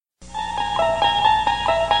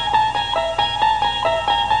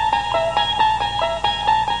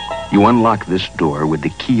You unlock this door with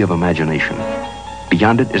the key of imagination.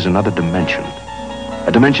 Beyond it is another dimension. A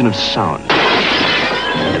dimension of sound.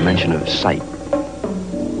 A dimension of sight.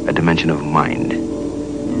 A dimension of mind.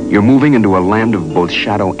 You're moving into a land of both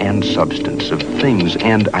shadow and substance, of things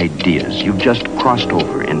and ideas. You've just crossed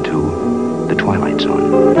over into the Twilight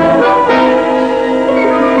Zone.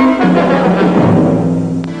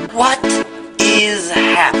 What is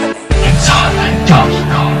happening? It's don't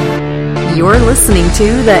know. You're listening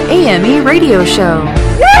to the AME Radio Show.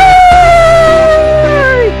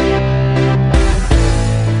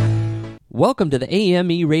 Welcome to the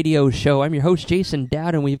AME Radio Show. I'm your host, Jason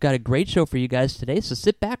Dowd, and we've got a great show for you guys today, so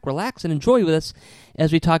sit back, relax, and enjoy with us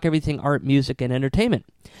as we talk everything art, music, and entertainment.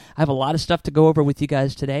 I have a lot of stuff to go over with you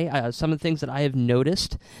guys today, some of the things that I have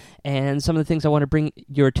noticed, and some of the things I want to bring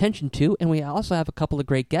your attention to, and we also have a couple of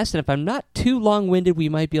great guests, and if I'm not too long-winded, we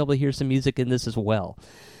might be able to hear some music in this as well.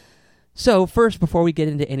 So first, before we get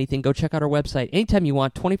into anything, go check out our website anytime you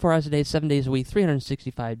want, 24 hours a day, 7 days a week,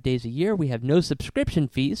 365 days a year. We have no subscription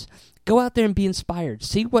fees. Go out there and be inspired.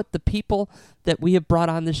 See what the people that we have brought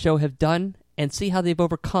on this show have done and see how they've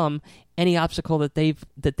overcome any obstacle that they've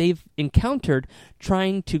encountered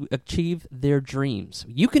trying to achieve their dreams.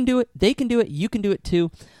 You can do it. They can do it. You can do it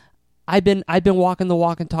too. I've been walking the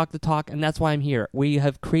walk and talk the talk, and that's why I'm here. We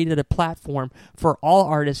have created a platform for all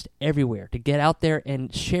artists everywhere to get out there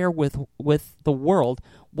and share with the world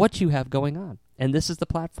what you have going on. And this is the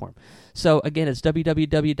platform. So again, it's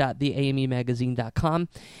www.theamemagazine.com,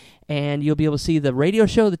 and you'll be able to see the radio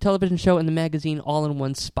show, the television show, and the magazine all in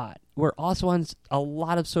one spot. We're also on a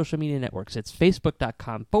lot of social media networks. It's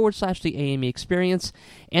facebook.com/the AME Experience,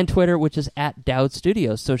 and Twitter, which is @Dowd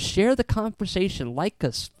Studios. So share the conversation, like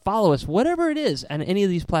us, follow us, whatever it is on any of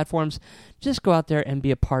these platforms. Just go out there and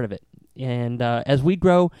be a part of it. And as we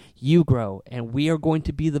grow, you grow, and we are going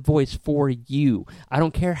to be the voice for you. I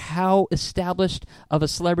don't care how established of a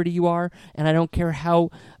celebrity you are, and I don't care how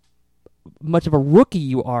much of a rookie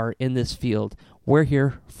you are in this field. We're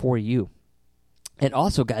here for you. And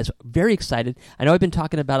also, guys, very excited. I know I've been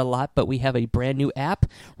talking about it a lot, but we have a brand new app.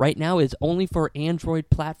 Right now it's only for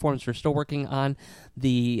Android platforms. We're still working on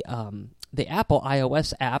the Apple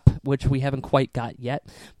iOS app, which we haven't quite got yet.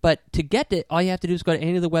 But to get it, all you have to do is go to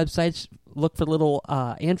any of the websites, look for the little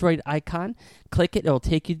Android icon, click it, it'll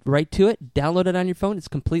take you right to it, download it on your phone. It's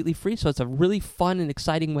completely free, so it's a really fun and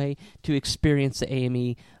exciting way to experience the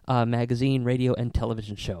AME magazine, radio, and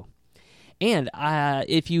television show. And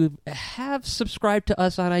if you have subscribed to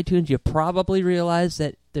us on iTunes, you probably realize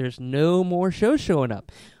that there's no more shows showing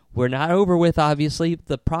up. We're not over with, obviously.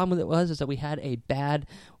 The problem with it is that we had a bad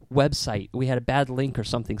website. We had a bad link or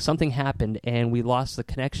something. Something happened, and we lost the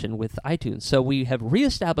connection with iTunes. So we have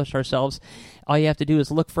reestablished ourselves. All you have to do is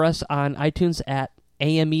look for us on iTunes at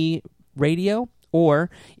AME Radio, or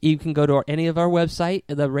you can go to any of our website,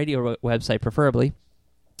 the radio website preferably,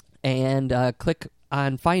 and click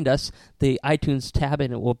on Find Us, the iTunes tab,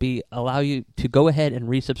 and it will allow you to go ahead and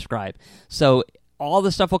resubscribe. So all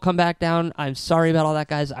the stuff will come back down. I'm sorry about all that,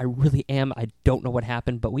 guys. I really am. I don't know what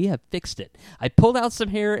happened, but we have fixed it. I pulled out some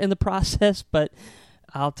hair in the process, but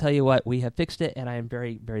I'll tell you what, we have fixed it, and I am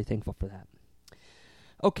very, very thankful for that.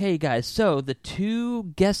 Okay, guys, so the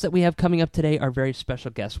two guests that we have coming up today are very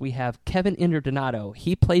special guests. We have Kevin Inderdonato.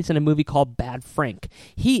 He plays in a movie called Bad Frank.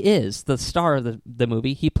 He is the star of the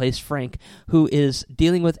movie. He plays Frank, who is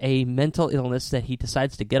dealing with a mental illness that he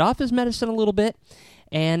decides to get off his medicine a little bit.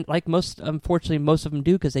 And like unfortunately, most of them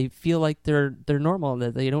do, because they feel like they're normal,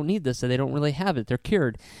 that they don't need this, that they don't really have it, they're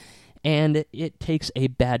cured. And it takes a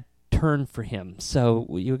bad turn for him. So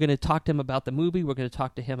you're going to talk to him about the movie. We're going to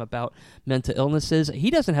talk to him about mental illnesses. He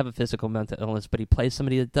doesn't have a physical mental illness, but he plays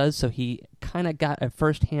somebody that does, so he kind of got a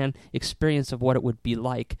first-hand experience of what it would be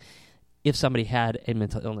like if somebody had a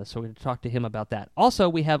mental illness. So we're going to talk to him about that. Also,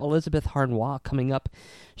 we have Elisabeth Harnois coming up.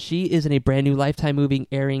 She is in a brand new Lifetime movie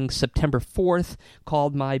airing September 4th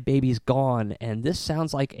called My Baby's Gone, and this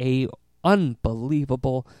sounds like a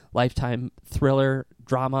unbelievable Lifetime thriller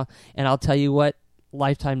drama, and I'll tell you what,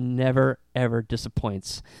 Lifetime never, ever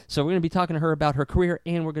disappoints. So we're going to be talking to her about her career,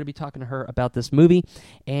 and we're going to be talking to her about this movie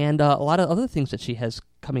and a lot of other things that she has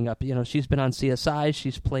coming up. You know, she's been on CSI.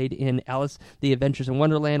 She's played in Alice, The Adventures in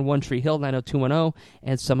Wonderland, One Tree Hill, 90210,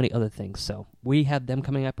 and so many other things. So we have them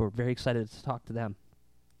coming up. We're very excited to talk to them.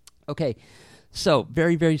 Okay, so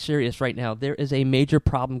very, very serious right now. There is a major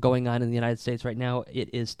problem going on in the United States right now. It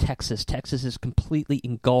is Texas. Texas is completely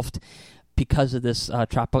engulfed because of this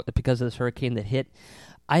hurricane that hit.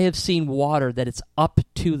 I have seen water that it's up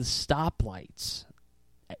to the stoplights.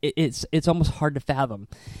 It's almost hard to fathom.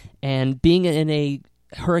 And being in a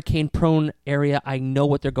hurricane-prone area. I know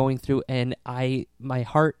what they're going through, and my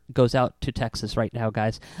heart goes out to Texas right now,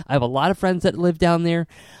 guys. I have a lot of friends that live down there.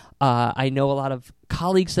 I know a lot of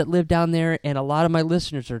colleagues that live down there, and a lot of my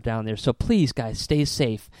listeners are down there. So please, guys, stay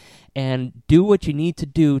safe and do what you need to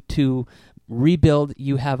do to rebuild.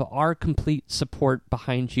 You have our complete support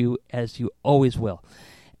behind you, as you always will.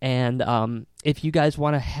 And if you guys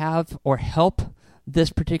want to have or help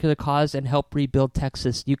this particular cause and help rebuild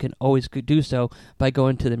Texas, you can always do so by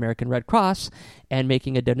going to the American Red Cross and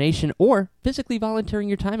making a donation, or physically volunteering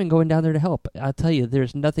your time and going down there to help. I'll tell you,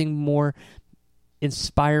 there's nothing more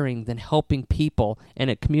inspiring than helping people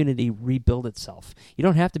and a community rebuild itself. You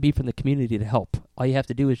don't have to be from the community to help. All you have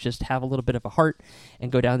to do is just have a little bit of a heart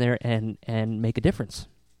and go down there and make a difference.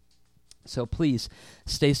 So please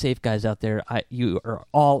stay safe, guys, out there. You are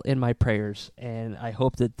all in my prayers, and I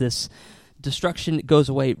hope that this destruction goes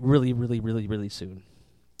away really, really, really, really soon.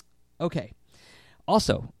 Okay.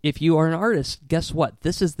 Also, if you are an artist, guess what?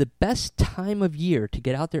 This is the best time of year to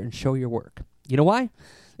get out there and show your work. You know why?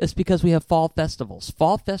 It's because we have fall festivals.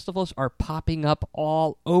 Fall festivals are popping up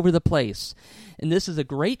all over the place. And this is a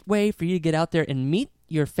great way for you to get out there and meet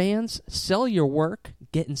your fans, sell your work,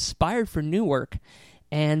 get inspired for new work,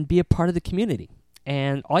 and be a part of the community.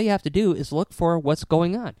 And all you have to do is look for what's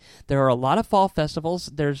going on. There are a lot of fall festivals.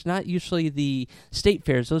 There's not usually the state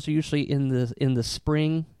fairs. Those are usually in the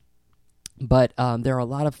spring. But there are a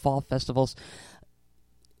lot of fall festivals.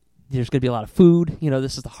 There's going to be a lot of food.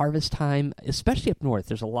 This is the harvest time, especially up north.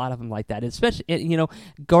 There's a lot of them like that. Especially,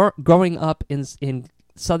 growing up in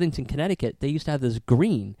Southington, Connecticut, they used to have this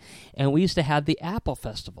green, and we used to have the Apple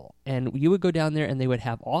Festival. And you would go down there, and they would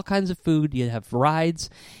have all kinds of food. You'd have rides.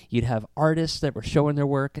 You'd have artists that were showing their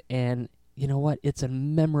work. And you know what? It's a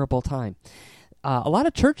memorable time. A lot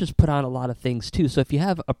of churches put on a lot of things, too. So if you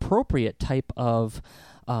have appropriate type of,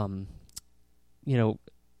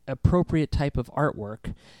 appropriate type of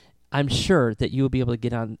artwork, I'm sure that you will be able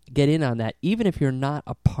to get in on that. Even if you're not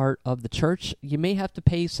a part of the church, you may have to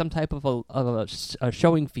pay some type of a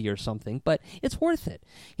showing fee or something, but it's worth it.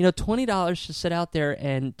 $20 to sit out there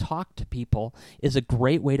and talk to people is a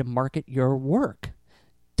great way to market your work.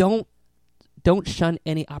 Don't shun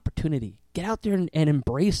any opportunity. Get out there and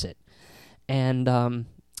embrace it. And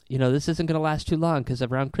this isn't going to last too long, because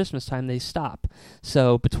around Christmas time they stop.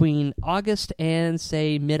 So between August and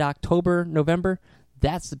say mid-October, November,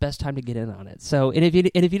 that's the best time to get in on it. So, and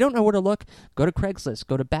if you don't know where to look, go to Craigslist,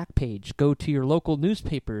 go to Backpage, go to your local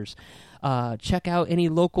newspapers, check out any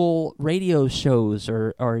local radio shows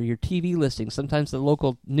or your TV listings. Sometimes the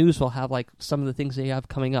local news will have like some of the things they have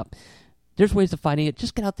coming up. There's ways of finding it.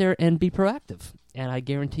 Just get out there and be proactive, and I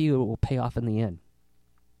guarantee you it will pay off in the end.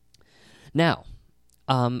 Now,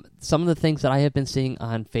 some of the things that I have been seeing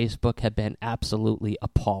on Facebook have been absolutely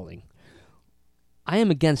appalling. I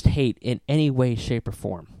am against hate in any way, shape, or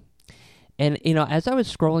form. And, as I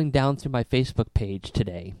was scrolling down through my Facebook page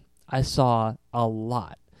today, I saw a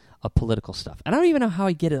lot of political stuff. And I don't even know how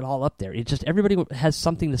I get it all up there. It's just everybody has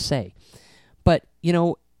something to say. But,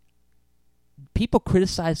 people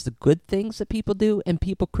criticize the good things that people do, and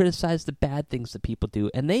people criticize the bad things that people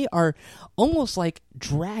do. And they are almost like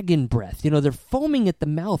dragon breath. They're foaming at the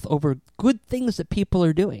mouth over good things that people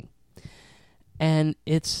are doing. And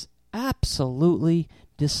it's absolutely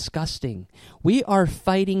disgusting. We are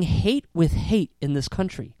fighting hate with hate in this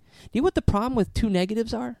country. Do you know what the problem with two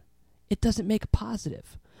negatives are? It doesn't make a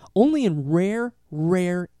positive. Only in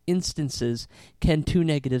rare instances can two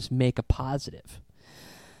negatives make a positive.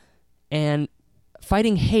 And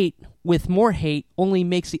fighting hate with more hate only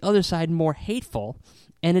makes the other side more hateful,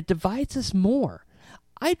 and it divides us more.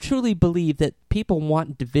 I truly believe that people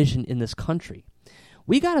want division in this country.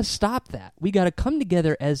 We got to stop that. We got to come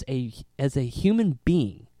together as a human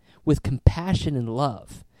being with compassion and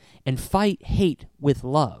love, and fight hate with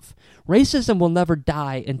love. Racism will never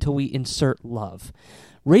die until we insert love.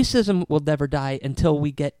 Racism will never die until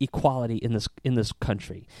we get equality in this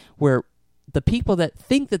country, where the people that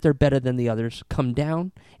think that they're better than the others come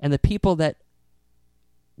down, and the people that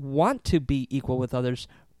want to be equal with others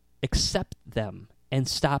accept them and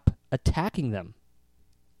stop attacking them.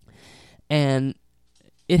 And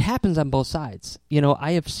it happens on both sides.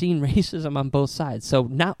 I have seen racism on both sides. So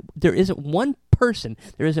there isn't one person,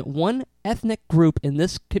 there isn't one ethnic group in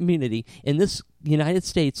this community, in this United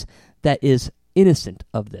States, that is innocent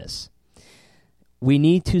of this. We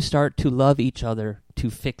need to start to love each other to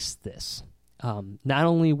fix this. Not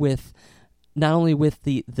only with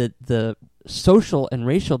the social and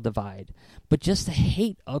racial divide, but just the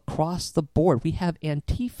hate across the board. We have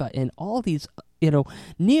Antifa and all these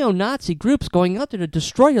neo-Nazi groups going out there to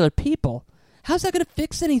destroy other people. How's that going to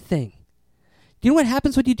fix anything? Do you know what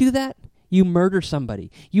happens when you do that? You murder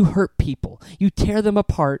somebody. You hurt people. You tear them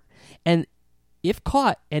apart. And if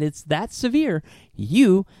caught, and it's that severe,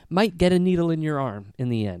 you might get a needle in your arm in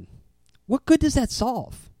the end. What good does that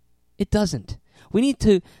solve? It doesn't. We need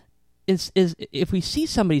to, if we see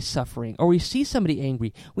somebody suffering or we see somebody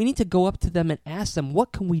angry, we need to go up to them and ask them,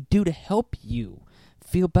 what can we do to help you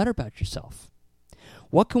feel better about yourself?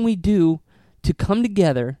 What can we do to come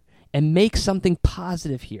together and make something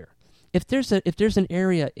positive here? If there's an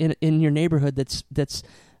area in your neighborhood that's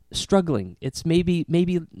struggling, it's maybe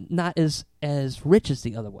not as rich as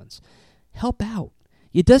the other ones, help out.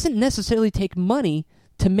 It doesn't necessarily take money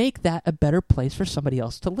to make that a better place for somebody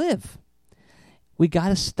else to live. We got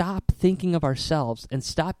to stop thinking of ourselves and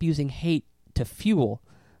stop using hate to fuel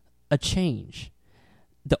a change.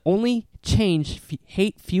 The only change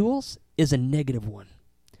hate fuels is a negative one.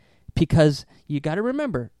 Because you got to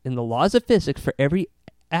remember, in the laws of physics, for every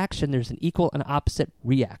action, there's an equal and opposite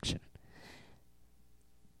reaction.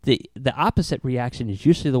 The opposite reaction is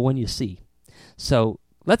usually the one you see. So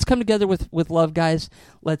let's come together with love, guys.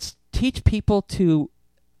 Let's teach people to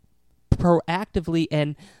proactively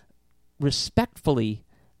and respectfully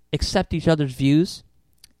accept each other's views.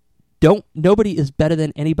 Nobody is better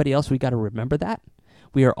than anybody else. We got to remember that.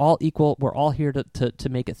 We are all equal. We're all here to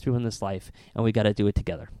make it through in this life, and we got to do it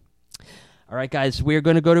together. All right, guys, we're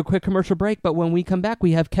going to go to a quick commercial break, but when we come back,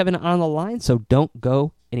 we have Kevin on the line, so don't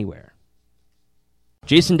go anywhere.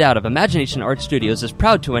 Jason Dowd of Imagination Art Studios is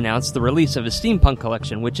proud to announce the release of his steampunk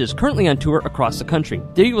collection, which is currently on tour across the country.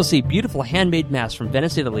 There you will see beautiful handmade masks from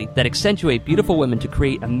Venice, Italy that accentuate beautiful women to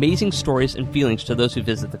create amazing stories and feelings to those who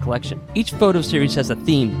visit the collection. Each photo series has a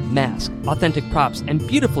theme, mask, authentic props, and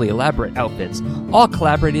beautifully elaborate outfits, all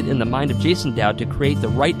collaborated in the mind of Jason Dowd to create the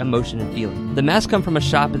right emotion and feeling. The masks come from a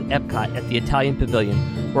shop at Epcot at the Italian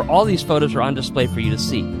Pavilion, where all these photos are on display for you to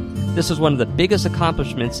see. This is one of the biggest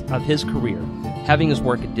accomplishments of his career, having his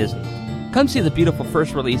work at Disney. Come see the beautiful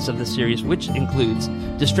first release of the series, which includes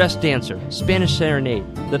Distressed Dancer, Spanish Serenade,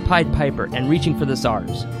 The Pied Piper, and Reaching for the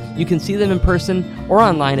Stars. You can see them in person or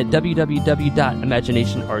online at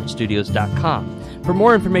www.imaginationartstudios.com. For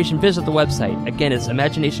more information, visit the website. Again, it's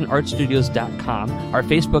imaginationartstudios.com. Our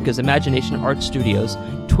Facebook is Imagination Art Studios.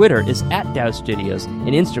 Twitter is @Dowd Studios,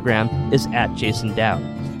 and Instagram is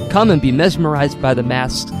 @JasonDowd. Come and be mesmerized by the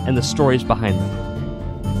masks and the stories behind them.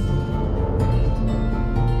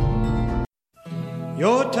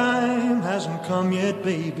 Your time hasn't come yet,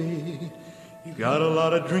 baby. You got a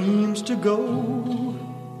lot of dreams to go.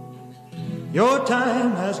 Your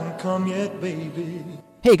time hasn't come yet, baby.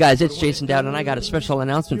 Hey guys, it's Jason Dowd, and I got a special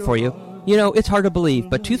announcement for you. You know, it's hard to believe,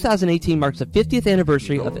 but 2018 marks the 50th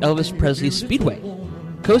anniversary of Elvis Presley's Speedway.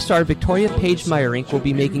 Co-star Victoria Paige Meyerink will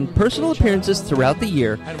be making personal appearances throughout the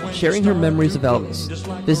year, sharing her memories of Elvis.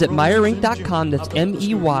 Visit Meyerink.com, that's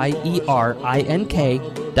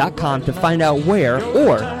MEYERINK.com, to find out where,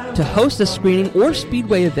 or to host a screening or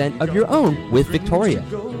speedway event of your own with Victoria.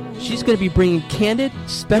 She's going to be bringing candid,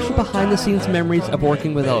 special behind-the-scenes memories of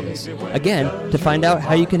working with Elvis. Again, to find out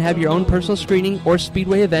how you can have your own personal screening or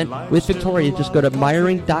speedway event with Victoria, just go to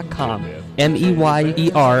Meyerink.com,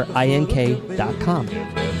 MEYERINK.com.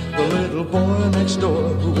 The little boy next door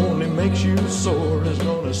who only makes you sore is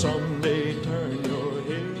gonna someday turn your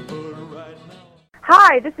head, but right now...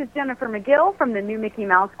 Hi, this is Jennifer McGill from the New Mickey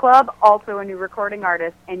Mouse Club, also a new recording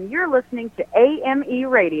artist, and you're listening to AME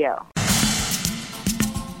Radio.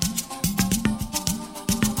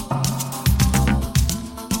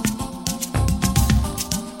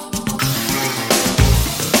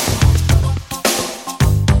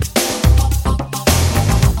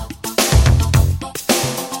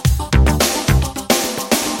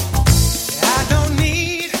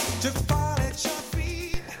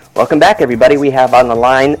 Welcome back, everybody. We have on the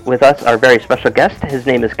line with us our very special guest. His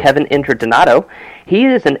name is Kevin Introdonato. He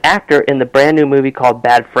is an actor in the brand new movie called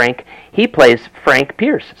Bad Frank. He plays Frank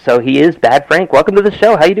Pierce, so he is Bad Frank. Welcome to the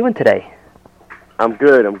show. How you doing today? I'm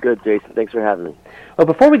good, Jason. Thanks for having me. Well,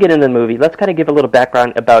 before we get into the movie, let's kind of give a little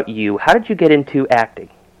background about you. How did you get into acting?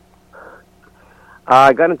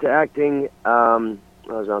 I got into acting when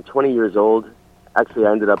I was around 20 years old. Actually,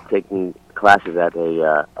 I ended up taking classes at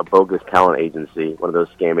a bogus talent agency, one of those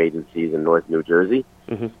scam agencies in North New Jersey.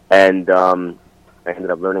 Mm-hmm. And I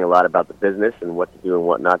ended up learning a lot about the business and what to do and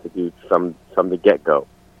what not to do from the get-go.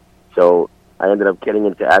 So I ended up getting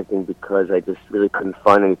into acting because I just really couldn't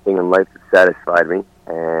find anything in life that satisfied me.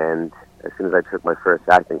 And as soon as I took my first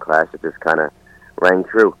acting class, it just kind of rang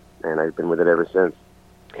true, and I've been with it ever since.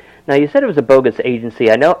 Now, you said it was a bogus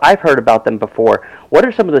agency. I know I've heard about them before. What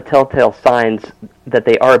are some of the telltale signs that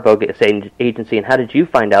they are a bogus agency, and how did you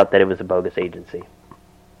find out that it was a bogus agency?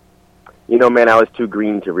 Man, I was too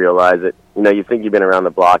green to realize it. You think you've been around the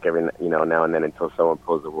block every, now and then until someone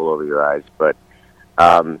pulls the wool over your eyes. But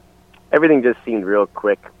everything just seemed real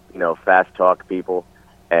quick, fast talk people.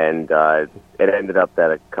 And it ended up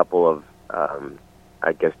that a couple of,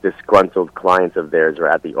 I guess, disgruntled clients of theirs were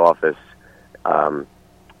at the office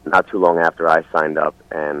not too long after I signed up,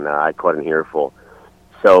 and I caught an earful.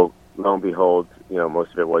 So, lo and behold,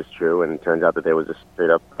 most of it was true, and it turns out that there was a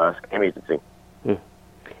straight-up scam agency. Isn't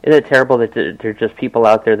it terrible that there are just people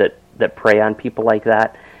out there that prey on people like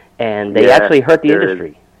that, and they actually hurt the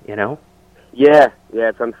industry, Yeah,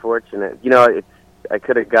 it's unfortunate. I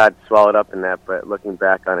could have got swallowed up in that, but looking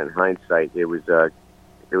back on it in hindsight, it was a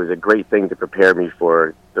great thing to prepare me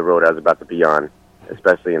for the road I was about to be on,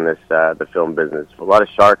 especially in this the film business. A lot of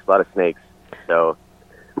sharks, a lot of snakes. So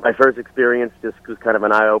my first experience just was kind of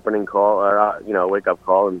an eye-opening call, or wake-up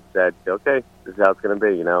call, and said, okay, this is how it's going to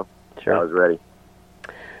be. Sure. I was ready.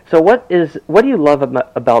 So what do you love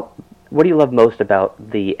most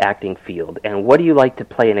about the acting field, and what do you like to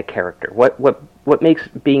play in a character? What makes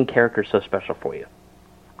being character so special for you?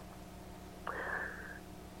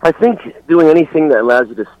 I think doing anything that allows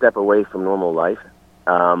you to step away from normal life.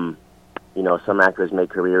 Some actors make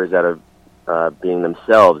careers out of being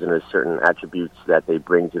themselves, and there's certain attributes that they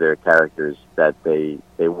bring to their characters that they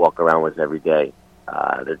walk around with every day.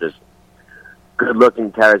 They're just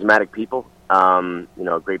good-looking, charismatic people.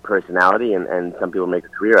 Great personality, and some people make a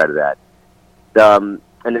career out of that.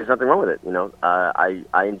 And there's nothing wrong with it.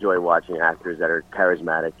 I enjoy watching actors that are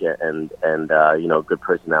charismatic and good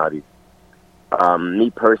personalities. Me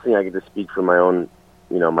personally, I get to speak for my own,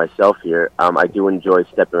 myself here. I do enjoy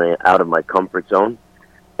stepping out of my comfort zone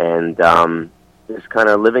and just kind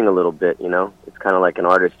of living a little bit. It's kind of like an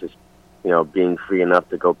artist just, being free enough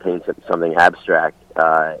to go paint something abstract.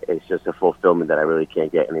 It's just a fulfillment that I really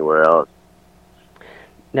can't get anywhere else.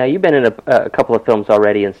 Now, you've been in a couple of films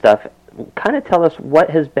already and stuff. Kind of tell us what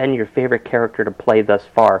has been your favorite character to play thus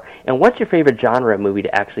far, and what's your favorite genre of movie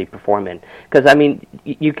to actually perform in? Because,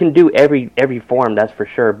 you can do every form, that's for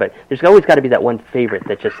sure, but there's always got to be that one favorite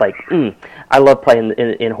that's just like, I love playing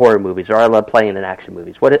in horror movies, or I love playing in action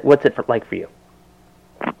movies. What's it like for you?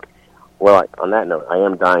 Well, on that note, I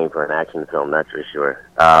am dying for an action film, that's for sure.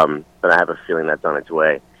 But I have a feeling that's on its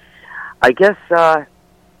way. I guess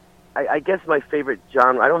my favorite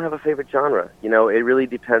genre, I don't have a favorite genre. It really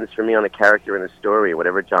depends for me on the character and the story.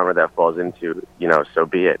 Whatever genre that falls into, so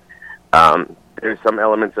be it. There's some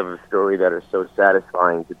elements of a story that are so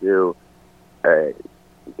satisfying to do.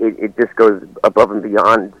 It just goes above and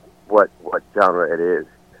beyond what genre it is.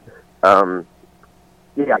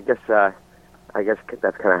 I guess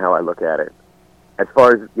that's kind of how I look at it. As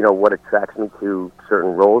far as, what attracts me to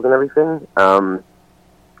certain roles and everything,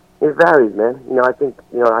 it varies, man. I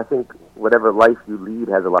think whatever life you lead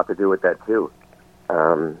has a lot to do with that too.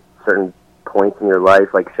 Certain points in your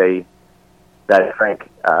life, like say that Frank,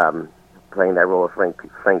 playing that role of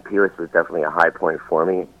Frank Pierce was definitely a high point for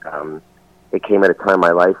me. It came at a time in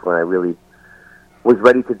my life when I really was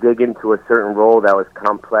ready to dig into a certain role that was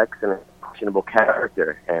complex and a questionable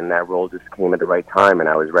character, and that role just came at the right time, and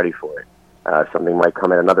I was ready for it. Something might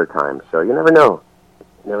come at another time, so you never know.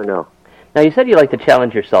 Now, you said you like to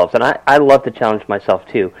challenge yourselves, and I love to challenge myself,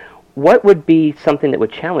 too. What would be something that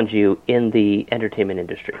would challenge you in the entertainment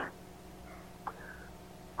industry?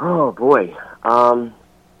 Oh, boy. I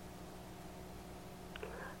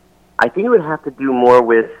think it would have to do more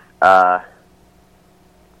with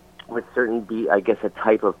certain I guess, a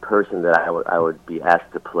type of person that I would be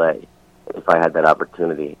asked to play if I had that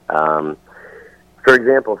opportunity. For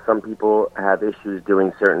example, some people have issues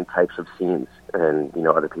doing certain types of scenes, and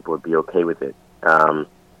other people would be okay with it.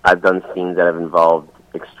 I've done scenes that have involved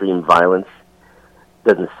extreme violence.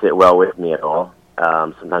 Doesn't sit well with me at all.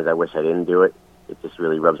 Sometimes I wish I didn't do it. It just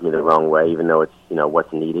really rubs me the wrong way, even though it's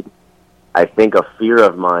what's needed. I think a fear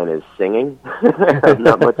of mine is singing. I'm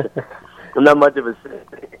not much of a singer.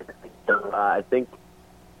 I think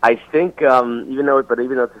even though it's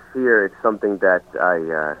a fear, it's something that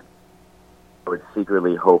I would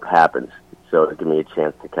secretly hope happens. So to give me a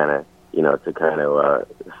chance to kind of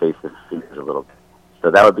face the fears a little bit. So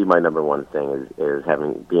that would be my number one thing is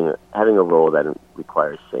having a role that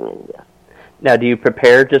requires singing. Yeah. Now, do you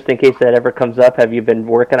prepare just in case that ever comes up? Have you been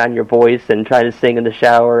working on your voice and trying to sing in the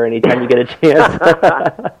shower anytime you get a chance?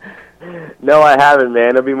 No, I haven't, man.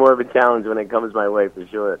 It'll be more of a challenge when it comes my way, for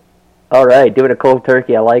sure. All right, doing a cold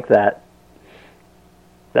turkey. I like that.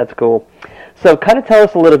 That's cool. So kind of tell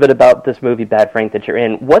us a little bit about this movie, Bad Frank, that you're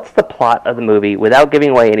in. What's the plot of the movie? Without giving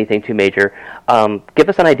away anything too major, give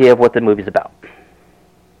us an idea of what the movie's about.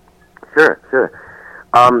 Sure.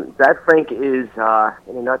 Bad Frank is,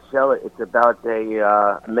 in a nutshell, it's about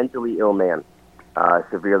a mentally ill man,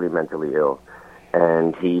 severely mentally ill.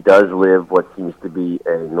 And he does live what seems to be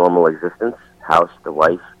a normal existence, house to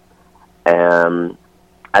wife.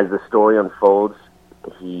 As the story unfolds,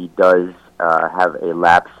 he does have a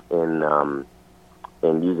lapse in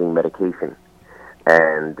using medication.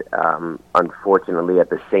 And unfortunately, at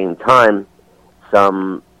the same time,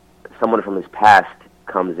 someone from his past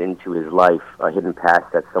comes into his life, a hidden past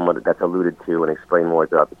that's alluded to and explained more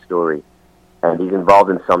throughout the story. And he's involved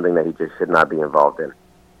in something that he just should not be involved in.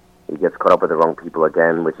 He gets caught up with the wrong people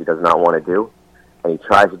again, which he does not want to do, and he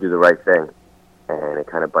tries to do the right thing, and it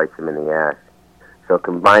kind of bites him in the ass. So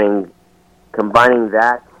combining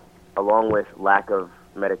that along with lack of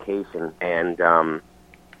medication and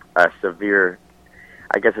a severe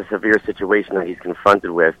situation that he's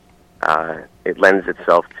confronted with, it lends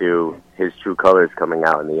itself to his true colors coming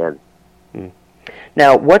out in the end.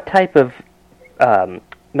 Now, what type of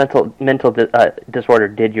mental disorder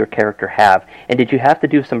did your character have, and did you have to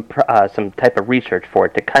do some type of research for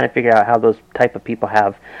it to kind of figure out how those type of people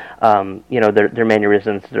have, their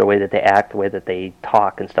mannerisms, their way that they act, the way that they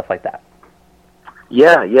talk, and stuff like that?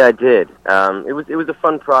 Yeah, I did. It was a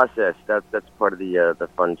fun process. That's part of the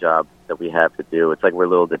fun job that we have to do. It's like we're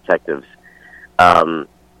little detectives.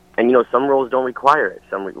 And some roles don't require it.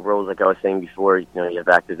 Some roles, like I was saying before, you have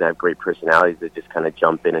actors that have great personalities that just kind of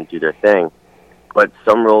jump in and do their thing. But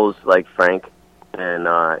some roles, like Frank, and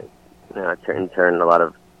in turn, a lot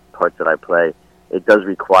of parts that I play, it does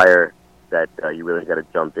require that you really got to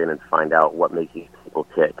jump in and find out what makes these people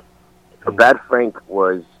tick. So Bad Frank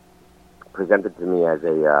was presented to me as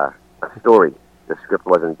a story. The script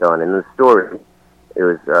wasn't done. In the story, it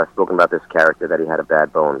was spoken about this character that he had a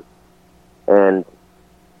bad bone. And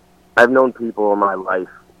I've known people in my life,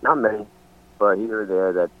 not many, but here or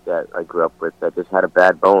there that I grew up with that just had a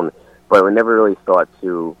bad bone, but we never really thought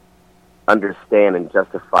to understand and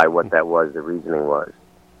justify what that was, the reasoning was.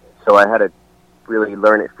 So I had to really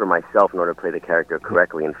learn it for myself in order to play the character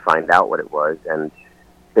correctly and find out what it was. And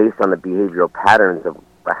based on the behavioral patterns of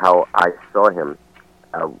how I saw him,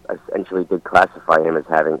 essentially did classify him as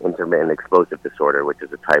having intermittent explosive disorder, which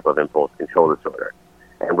is a type of impulse control disorder.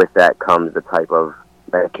 And with that comes the type of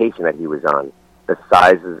medication that he was on, the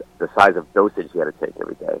size of dosage he had to take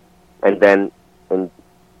every day. And then in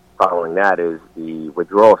following that is the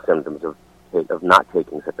withdrawal symptoms of not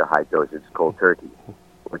taking such a high dosage, cold turkey,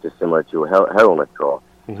 which is similar to a heroin withdrawal.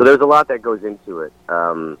 Mm-hmm. So there's a lot that goes into it.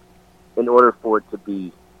 In order for it to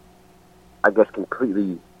be, I guess,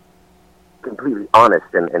 completely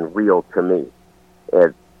honest and real to me,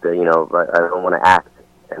 I don't want to act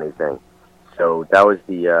anything. So that was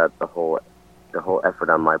the whole effort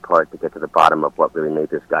on my part to get to the bottom of what really made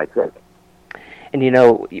this guy tick. And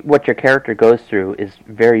what your character goes through is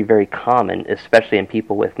very, very common, especially in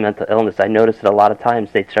people with mental illness. I notice that a lot of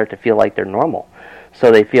times they start to feel like they're normal.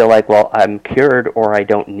 So they feel like, well, I'm cured, or I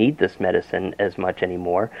don't need this medicine as much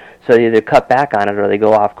anymore. So they either cut back on it or they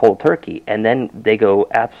go off cold turkey. And then they go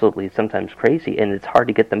absolutely sometimes crazy, and it's hard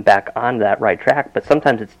to get them back on that right track. But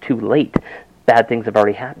sometimes it's too late. Bad things have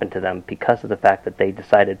already happened to them because of the fact that they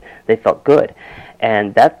decided they felt good.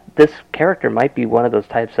 And this character might be one of those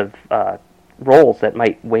types of roles that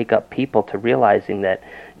might wake up people to realizing that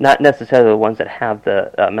not necessarily the ones that have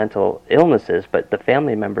the mental illnesses, but the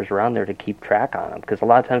family members around there to keep track on them, because a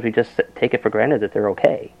lot of times we just take it for granted that they're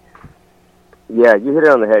okay. Yeah, you hit it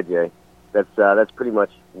on the head, Jay. That's pretty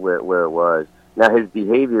much where it was. Now his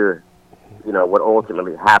behavior, what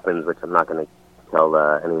ultimately happens, which I'm not going to tell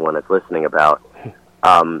anyone that's listening about,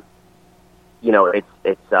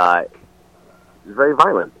 it's very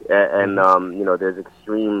violent, and there's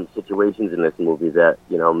extreme situations in this movie that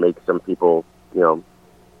make some people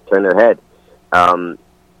turn their head,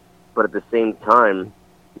 but at the same time,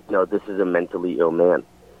 this is a mentally ill man,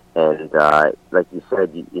 and like you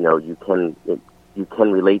said, you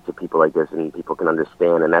can relate to people like this, and people can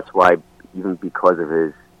understand, and that's why, even because of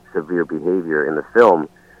his severe behavior in the film,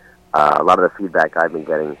 a lot of the feedback I've been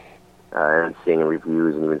getting and seeing in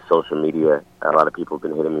reviews and even social media, a lot of people have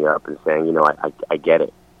been hitting me up and saying, I get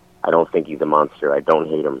it. I don't think he's a monster. I don't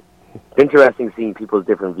hate him. It's interesting seeing people's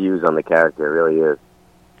different views on the character. It really is.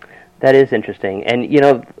 That is interesting. And,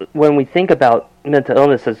 when we think about mental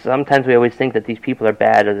illnesses, sometimes we always think that these people are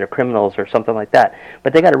bad or they're criminals or something like that.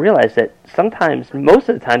 But they got to realize that sometimes, most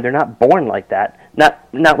of the time, they're not born like that.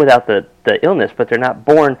 Not without the illness, but they're not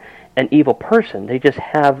born an evil person. They just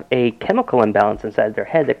have a chemical imbalance inside their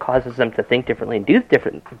head that causes them to think differently and do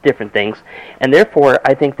different things. And therefore,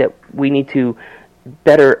 I think that we need to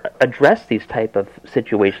better address these type of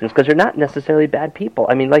situations, because they're not necessarily bad people.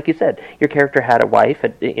 I mean, like you said, your character had a wife,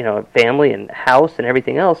 a family and house and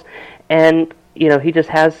everything else, and he just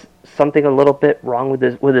has something a little bit wrong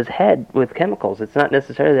with his head with chemicals. It's not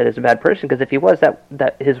necessarily that he's a bad person, because if he was,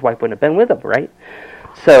 that his wife wouldn't have been with him, right?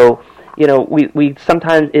 So we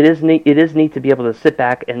sometimes it is neat to be able to sit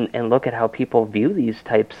back and look at how people view these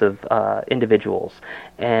types of individuals,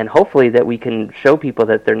 and hopefully that we can show people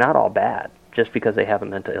that they're not all bad just because they have a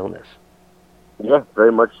mental illness. Yeah,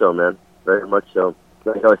 very much so, man. Very much so.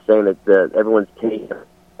 Like I was saying, that everyone's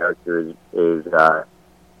character is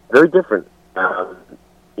very different.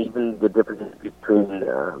 Even the differences between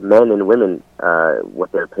men and women,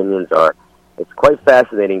 what their opinions are. It's quite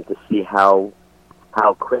fascinating to see how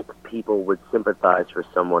quick people would sympathize for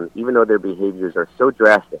someone, even though their behaviors are so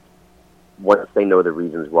drastic, once they know the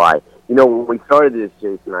reasons why. When we started this,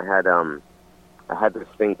 Jason, I had this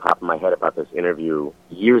thing pop in my head about this interview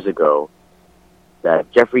years ago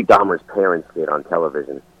that Jeffrey Dahmer's parents did on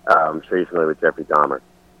television. I'm sure you're familiar with Jeffrey Dahmer.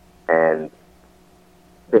 And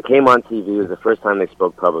they came on TV. It was the first time they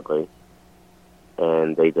spoke publicly.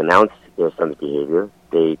 And they denounced their son's behavior.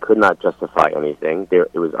 They could not justify anything.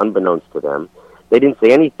 It was unbeknownst to them. They didn't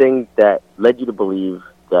say anything that led you to believe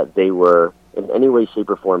that they were in any way, shape,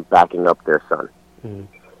 or form backing up their son. Mm-hmm.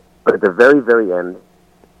 But at the very, very end,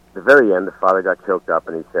 the father got choked up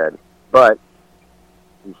and he said, "But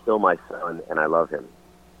he's still my son and I love him."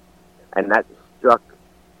 And that struck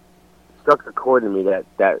a chord in me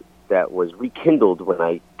that was rekindled when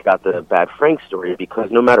I got the Bad Frank story,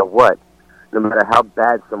 because no matter what, no matter how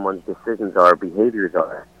bad someone's decisions are, behaviors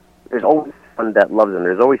are, there's always someone that loves them.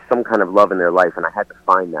 There's always some kind of love in their life, and I had to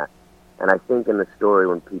find that. And I think in the story,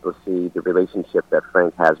 when people see the relationship that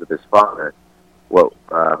Frank has with his father,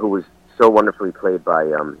 who was so wonderfully played by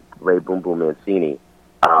Ray Boom Boom Mancini,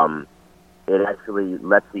 it actually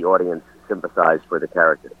lets the audience sympathize for the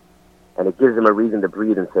character. And it gives them a reason to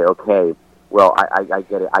breathe and say, okay, well, I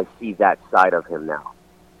get it. I see that side of him now.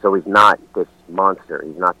 So he's not this monster.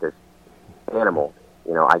 He's not this animal.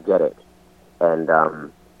 I get it. And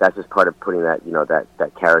that's just part of putting that,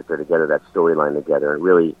 that character together, that storyline together. And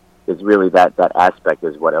really, it's really that aspect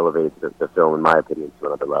is what elevates the film, in my opinion, to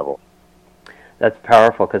another level. That's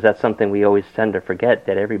powerful, because that's something we always tend to forget,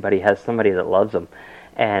 that everybody has somebody that loves them.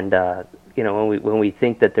 And, when we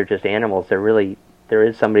think that they're just animals, there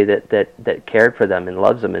is somebody that cared for them and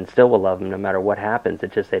loves them and still will love them no matter what happens.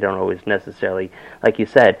 It's just they don't always necessarily, like you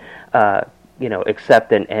said,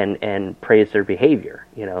 accept and praise their behavior.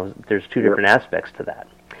 There's two different aspects to that.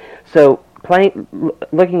 So,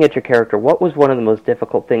 looking at your character, what was one of the most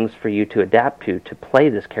difficult things for you to adapt to play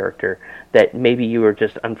this character that maybe you were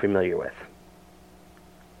just unfamiliar with?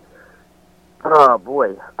 Oh,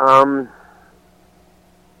 boy.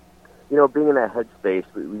 Being in that headspace,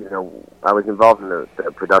 I was involved in the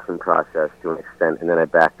production process to an extent, and then I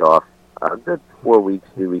backed off a good 3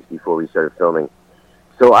 weeks before we started filming.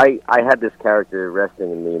 So I had this character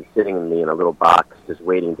resting in me and sitting in me in a little box, just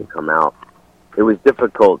waiting to come out. It was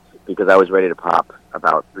difficult because I was ready to pop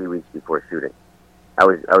about 3 weeks before shooting. I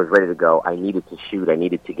was ready to go. I needed to shoot. I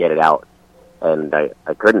needed to get it out, and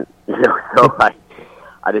I couldn't. So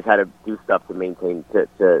I just had to do stuff to maintain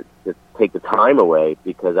to take the time away,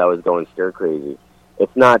 because I was going stir crazy.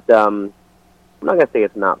 It's not. I'm not gonna say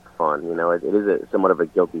it's not fun. It is somewhat of a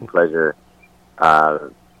guilty pleasure,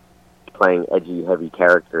 playing edgy, heavy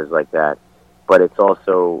characters like that. But it's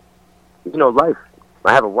also, life.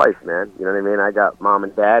 I have a wife, man. You know what I mean? I got mom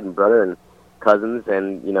and dad and brother and cousins,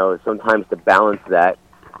 and sometimes to balance that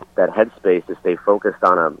headspace, to stay focused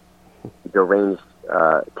on a deranged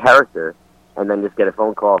character, and then just get a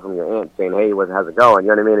phone call from your aunt saying, "Hey, how's it going?"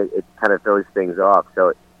 You know what I mean? It kind of throws things off.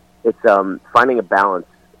 So it's finding a balance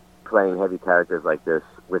playing heavy characters like this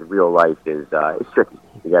with real life is tricky.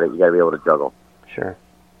 You got to be able to juggle. Sure.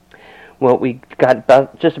 Well, we got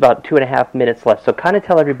just about 2.5 minutes left, so kind of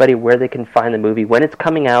tell everybody where they can find the movie, when it's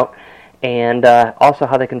coming out, and also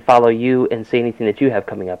how they can follow you and see anything that you have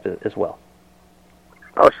coming up as well.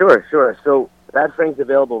 Oh, sure. So Bad Frank's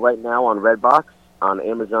available right now on Redbox, on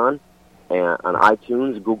Amazon, and on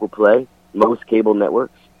iTunes, Google Play, most cable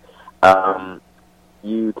networks. Anyone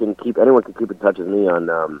can keep in touch with me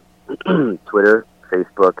on Twitter,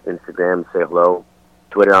 Facebook, Instagram. Say hello.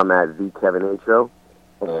 Twitter, I'm at @VKevinIntro,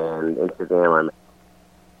 and Instagram,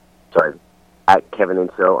 I'm at Kevin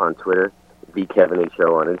Intro on Twitter,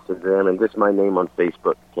 @VKevinIntro on Instagram, and just my name on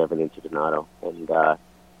Facebook, Kevin Introdonato. And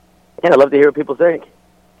I'd love to hear what people think.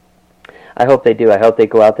 I hope they do. I hope they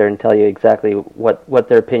go out there and tell you exactly what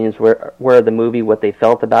their opinions were of the movie, what they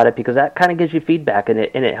felt about it, because that kind of gives you feedback, and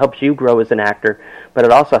it helps you grow as an actor, but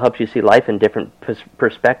it also helps you see life in different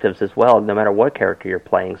perspectives as well, no matter what character you're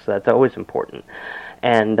playing, so that's always important.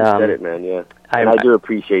 And you said it, man, yeah. I do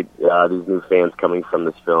appreciate these new fans coming from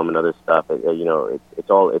this film and other stuff. It's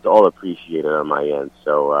all appreciated on my end,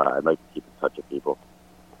 so I'd like to keep in touch with people.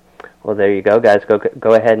 Well, there you go, guys.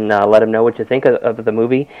 Go ahead and let them know what you think of the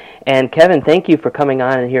movie. And Kevin, thank you for coming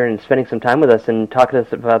on here and spending some time with us and talking to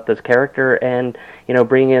us about this character and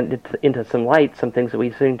bringing it into some light, some things that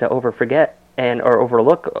we seem to forget or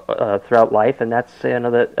overlook throughout life, and that's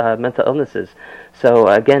the mental illnesses. So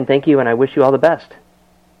again, thank you, and I wish you all the best.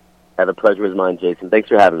 The pleasure is mine, Jason. Thanks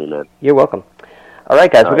for having me, man. You're welcome. All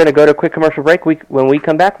right, guys, we're going to go to a quick commercial break. When we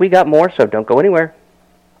come back, we got more, so don't go anywhere.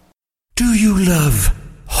 Do you love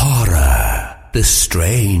horror, the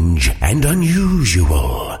strange and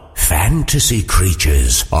unusual, fantasy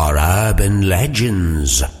creatures or urban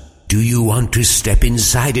legends? Do you want to step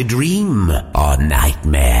inside a dream or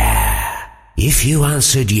nightmare? If you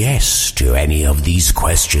answered yes to any of these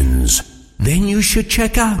questions, then you should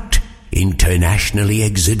check out internationally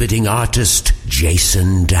exhibiting artist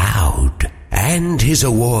Jason Dowd and his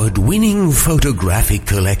award-winning photographic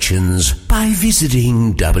collections by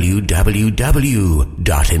visiting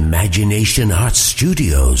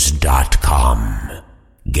www.imaginationartstudios.com.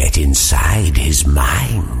 Get inside his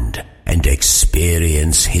mind and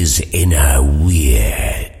experience his inner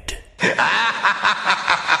weird.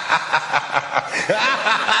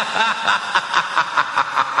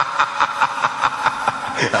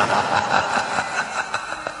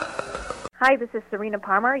 Hi, this is Serena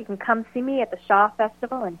Palmer. You can come see me at the Shaw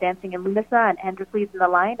Festival and Dancing in Lunasa and Andrew's in the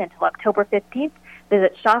Line until October 15th.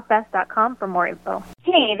 Visit shawfest.com for more info.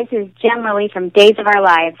 Hey, this is Jen Lilly from Days of Our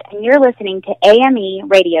Lives, and you're listening to AME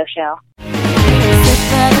Radio Show.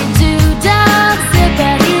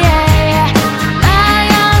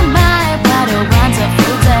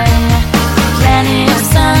 Plenty of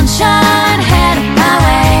sunshine headed my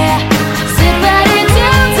way. Sit ready to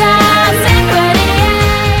die, sit ready.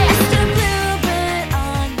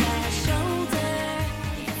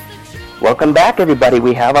 Welcome back, everybody.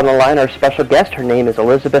 We have on the line our special guest. Her name is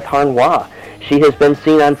Elisabeth Harnois. She has been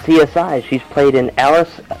seen on CSI. She played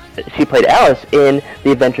Alice in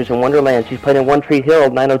The Adventures in Wonderland. She's played in One Tree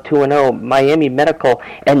Hill, 90210, Miami Medical,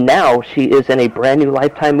 and now she is in a brand new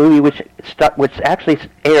Lifetime movie which actually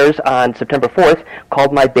airs on September 4th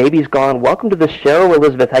called My Baby's Gone. Welcome to the show,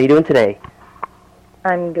 Elisabeth. How are you doing today?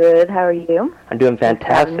 I'm good. How are you? I'm doing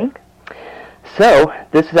fantastic. So,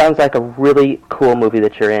 this sounds like a really cool movie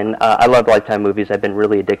that you're in. I love Lifetime movies. I've been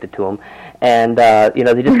really addicted to them. And,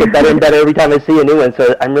 they just get better and better every time I see a new one.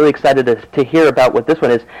 So I'm really excited to hear about what this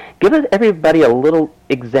one is. Give everybody a little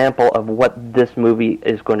example of what this movie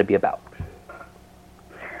is going to be about.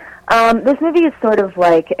 This movie is sort of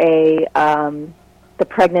like the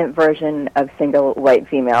pregnant version of Single White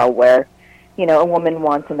Female, where, a woman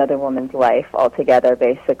wants another woman's life altogether,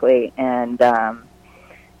 basically. And,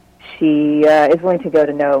 she is willing to go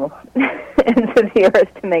to no ends of the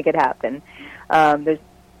earth to make it happen. There's,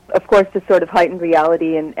 of course, this sort of heightened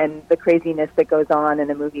reality and the craziness that goes on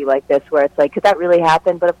in a movie like this, where it's like, could that really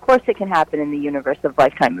happen? But of course it can happen in the universe of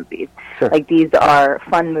Lifetime movies. Sure. Like, these are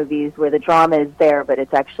fun movies where the drama is there, but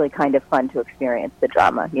it's actually kind of fun to experience the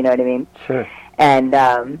drama. You know what I mean? Sure. And,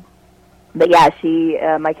 but yeah, she,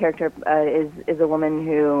 my character is a woman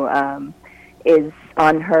who is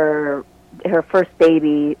on her first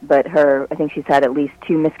baby, but I think she's had at least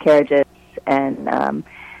 2 miscarriages, and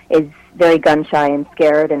is very gun-shy and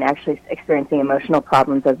scared, and actually experiencing emotional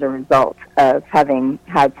problems as a result of having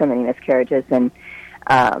had so many miscarriages, and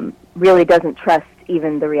really doesn't trust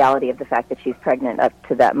even the reality of the fact that she's pregnant up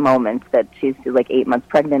to that moment, that she's like 8 months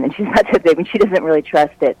pregnant and she's not so big, and she doesn't really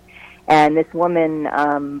trust it. And this woman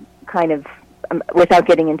kind of, without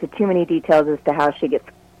getting into too many details as to how she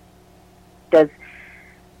does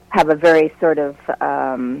have a very sort of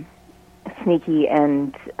sneaky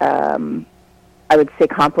and I would say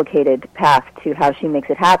complicated path to how she makes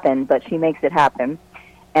it happen, but she makes it happen,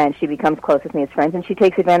 and she becomes close with me as friends, and she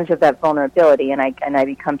takes advantage of that vulnerability, and I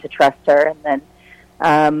become to trust her, and then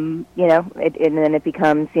and then it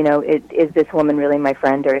becomes, is this woman really my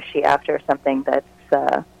friend, or is she after something that's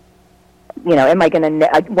am I going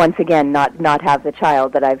to once again not have the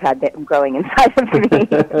child that I've had growing inside of me,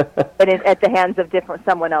 but at the hands of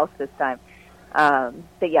someone else this time.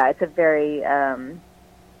 But yeah, it's a very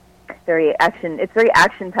very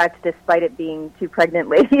action-packed, despite it being 2 pregnant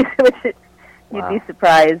ladies, which you'd be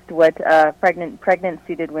surprised what pregnant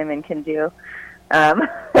suited women can do.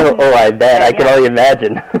 I bet. I can only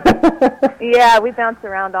imagine. Yeah, we bounce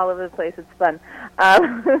around all over the place. It's fun.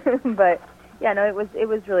 But yeah, no, it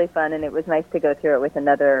was really fun, and it was nice to go through it with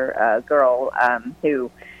another girl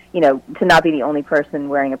who, to not be the only person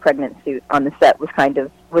wearing a pregnant suit on the set was kind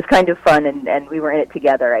of fun, and we were in it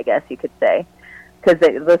together, I guess you could say, because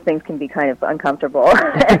those things can be kind of uncomfortable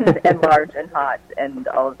and large and hot and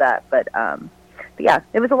all of that. But yeah,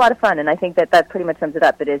 it was a lot of fun, and I think that pretty much sums it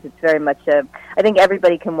up. It's very much I think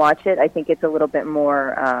everybody can watch it. I think it's a little bit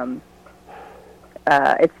more.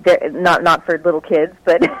 It's not for little kids,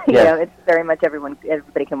 but it's very much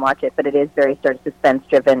everybody can watch it. But it is very sort of suspense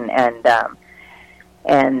driven, and the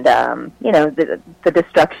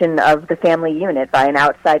destruction of the family unit by an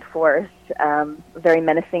outside force, a very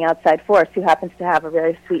menacing outside force who happens to have a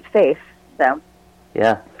very sweet face. So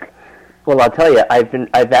yeah, well, I'll tell you,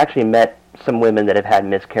 I've actually met some women that have had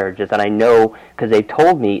miscarriages, and I know because they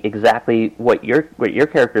told me exactly what your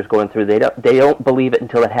character's going through. They don't believe it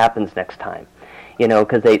until it happens next time.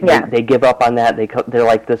 Because they give up on that. They're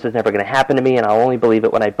like, this is never going to happen to me, and I'll only believe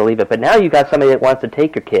it when I believe it. But now you got somebody that wants to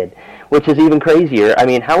take your kid, which is even crazier. I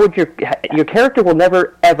mean, how would your character will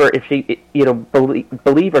never ever, if she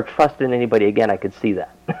believe or trust in anybody again? I could see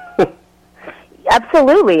that.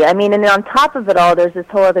 Absolutely. I mean, and on top of it all, there's this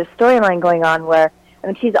whole other storyline going on where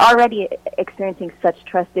she's already experiencing such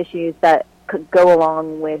trust issues that could go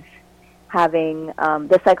along with having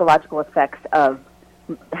the psychological effects of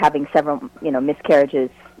having several, miscarriages.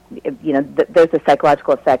 There's the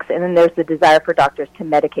psychological effects, and then there's the desire for doctors to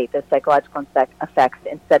medicate those psychological effects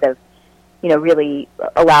instead of, really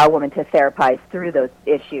allow a woman to therapize through those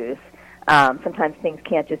issues. Sometimes things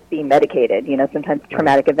can't just be medicated. Sometimes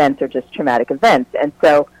traumatic events are just traumatic events, and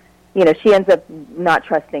so, she ends up not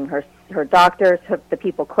trusting her doctors, the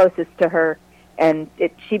people closest to her, and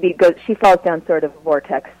she falls down sort of a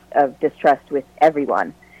vortex of distrust with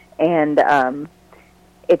everyone, and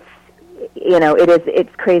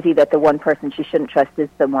it's crazy that the one person she shouldn't trust is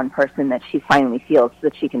the one person that she finally feels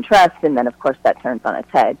that she can trust, and then of course that turns on its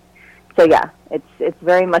head. So yeah, it's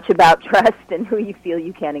very much about trust and who you feel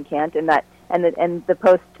you can and can't, and the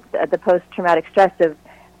post traumatic stress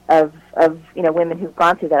of women who've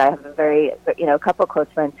gone through that. I have a couple of close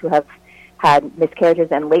friends who have had miscarriages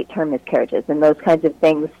and late term miscarriages, and those kinds of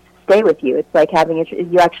things stay with you. It's like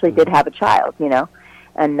you actually did have a child, and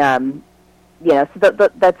so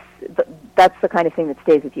that's the kind of thing that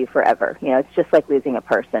stays with you forever. It's just like losing a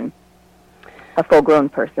person, a full-grown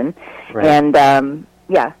person. Right. And,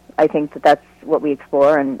 I think that's what we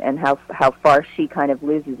explore, and how far she kind of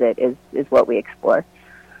loses it is what we explore.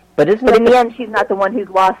 But in the end, she's not the one who's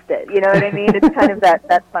lost it. You know what I mean? It's kind of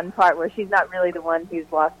that fun part where she's not really the one who's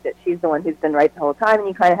lost it. She's the one who's been right the whole time, and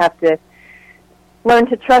you kind of have to learn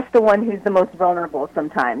to trust the one who's the most vulnerable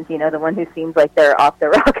sometimes, the one who seems like they're off the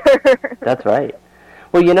rocker. That's right.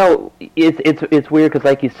 Well, it's weird because,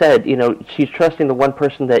 like you said, she's trusting the one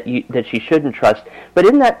person that she shouldn't trust. But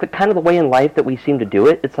isn't that the way in life that we seem to do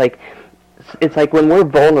it? It's like when we're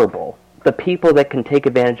vulnerable, the people that can take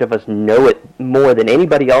advantage of us know it more than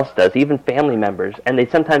anybody else does, even family members, and they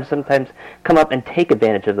sometimes come up and take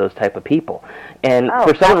advantage of those type of people. And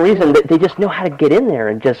for some reason, they just know how to get in there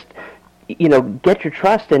and just get your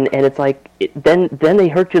trust, and it's like then they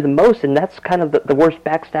hurt you the most, and that's kind of the worst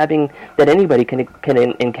backstabbing that anybody can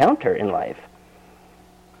encounter in life.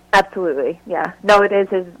 Absolutely, yeah. No, it is.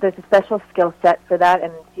 There's a special skill set for that,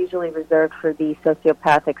 and it's usually reserved for the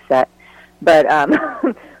sociopathic set. But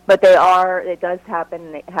but it does happen,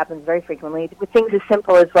 and it happens very frequently with things as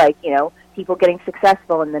simple as people getting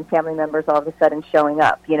successful and then family members all of a sudden showing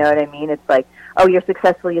up. You know what I mean? It's like, oh, you're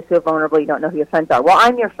successful, you feel vulnerable, you don't know who your friends are. Well,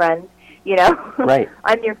 I'm your friend. Right.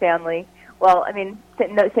 I'm your family. Well, I mean,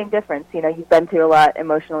 same difference. You've been through a lot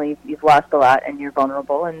emotionally, you've lost a lot, and you're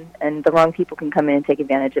vulnerable, and the wrong people can come in and take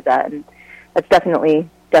advantage of that, and that's definitely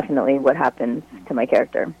what happens to my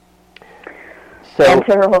character. And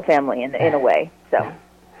to her whole family in a way. So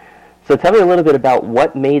tell me a little bit about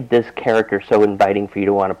what made this character so inviting for you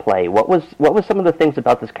to want to play. What was some of the things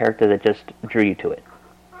about this character that just drew you to it?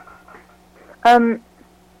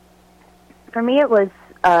 For me, it was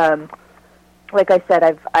like I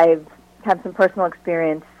said, I've had some personal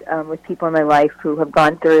experience with people in my life who have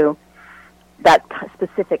gone through that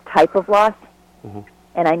specific type of loss,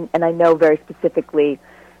 and I know very specifically,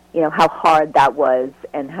 how hard that was,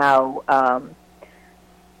 and how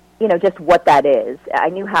just what that is.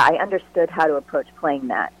 I understood how to approach playing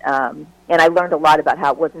that, and I learned a lot about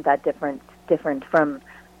how it wasn't that different from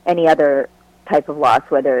any other type of loss,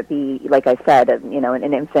 whether it be, like I said,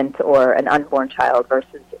 an infant or an unborn child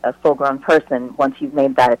versus a full-grown person. Once you've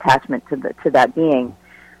made that attachment to that being,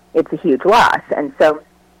 it's a huge loss. And so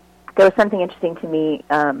there was something interesting to me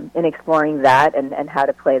in exploring that and how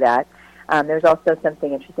to play that. There's also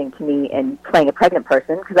something interesting to me in playing a pregnant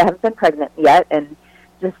person, because I haven't been pregnant yet, and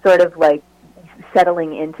just sort of like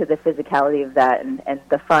settling into the physicality of that and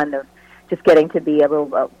the fun of just getting to be a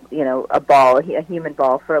little, a ball, a human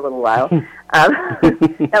ball for a little while.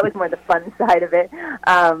 That was more the fun side of it.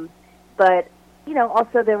 But,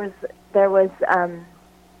 also there was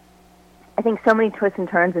I think so many twists and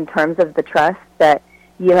turns in terms of the trust that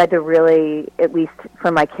you had to really, at least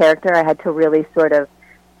for my character, I had to really sort of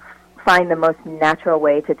find the most natural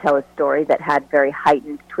way to tell a story that had very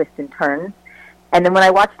heightened twists and turns. And then when I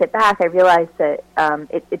watched it back, I realized that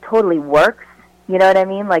it totally works. You know what I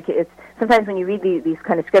mean? Like, it's sometimes when you read these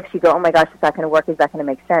kind of scripts, you go, oh my gosh, it's not going to work. Is that going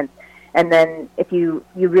to make sense? And then if you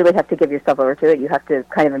really have to give yourself over to it, you have to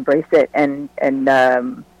kind of embrace it and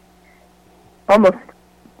almost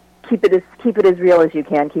keep it as real as you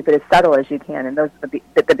can, keep it as subtle as you can. And those are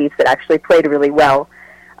the beats that actually played really well.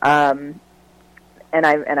 And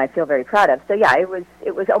I feel very proud of. So yeah, it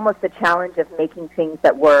was almost the challenge of making things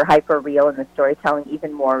that were hyper real and the storytelling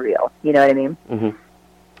even more real. You know what I mean? Mm-hmm.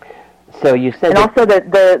 So you said, and also there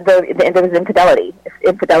was infidelity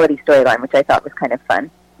storyline, which I thought was kind of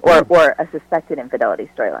fun, or a suspected infidelity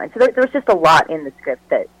storyline. So there was just a lot in the script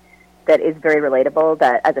that is very relatable,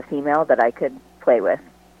 that as a female that I could play with.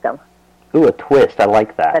 So. Ooh, a twist! I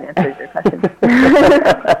like that. That answers your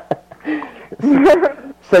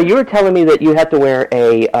question. So you were telling me that you had to wear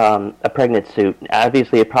a pregnant suit.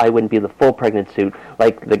 Obviously, it probably wouldn't be the full pregnant suit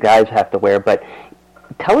like the guys have to wear, but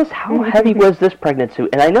tell us, how heavy was this pregnant suit?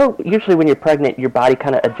 And I know usually when you're pregnant, your body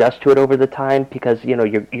kind of adjusts to it over the time because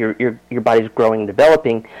your body's growing and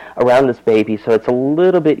developing around this baby, so it's a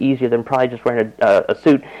little bit easier than probably just wearing a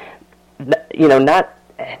suit.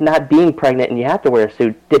 Not being pregnant and you have to wear a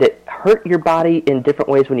suit, did it hurt your body in different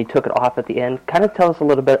ways when you took it off at the end? Kind of tell us a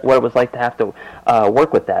little bit what it was like to have to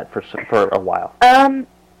work with that for a while.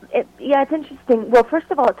 It's interesting. Well,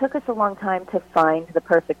 first of all, it took us a long time to find the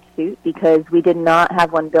perfect suit because we did not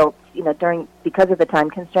have one built, because of the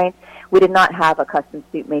time constraints, we did not have a custom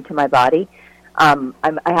suit made to my body. I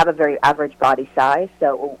have a very average body size,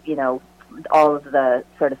 so, all of the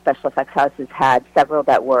sort of special effects houses had several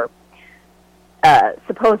that were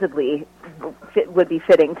supposedly would be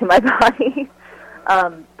fitting to my body.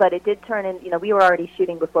 But it did turn in, we were already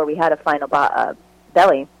shooting before we had a final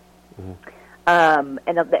belly. Mm-hmm.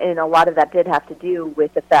 And a lot of that did have to do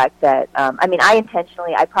with the fact that,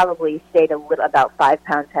 I probably stayed about 5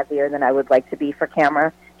 pounds heavier than I would like to be for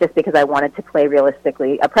camera, just because I wanted to play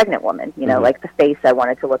realistically a pregnant woman. Mm-hmm. Like the face, I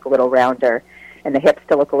wanted to look a little rounder and the hips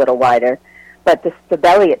to look a little wider. But the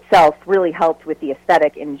belly itself really helped with the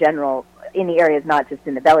aesthetic in general, in the areas, not just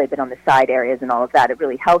in the belly, but on the side areas and all of that. It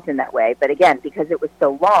really helped in that way. But again, because it was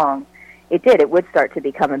so long, it would start to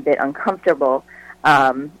become a bit uncomfortable.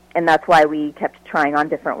 And that's why we kept trying on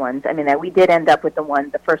different ones. We did end up with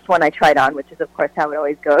the first one I tried on, which is, of course, how it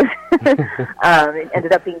always goes. It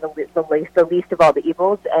ended up being the least of all the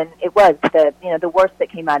evils. And it was, the worst that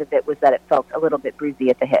came out of it was that it felt a little bit bruisey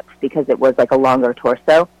at the hips because it was like a longer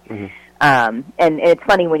torso. Mm-hmm. And it's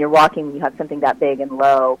funny when you're walking, when you have something that big and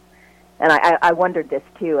low. And I wondered this,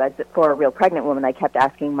 too, as for a real pregnant woman. I kept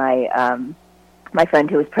asking my my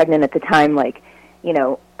friend who was pregnant at the time, like,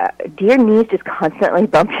 do your knees just constantly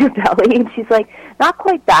bump your belly? And she's like, not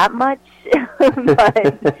quite that much,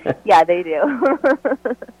 but yeah, they do.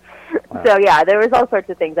 Wow. So yeah, there was all sorts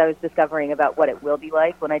of things I was discovering about what it will be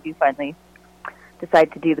like when I do finally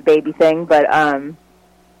decide to do the baby thing. But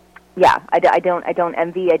yeah, I don't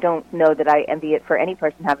envy. I don't know that I envy it for any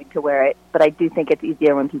person having to wear it, but I do think it's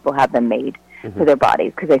easier when people have them made for their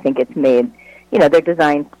bodies, because I think it's made, they're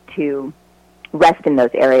designed to rest in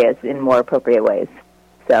those areas in more appropriate ways.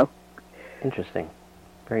 So interesting,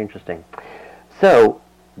 very interesting. So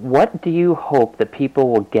what do you hope that people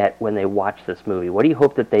will get when they watch this movie? What do you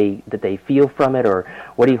hope that they feel from it, or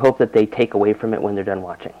what do you hope that they take away from it when they're done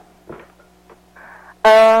watching?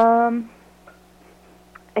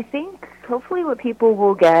 I think hopefully what people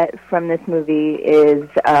will get from this movie is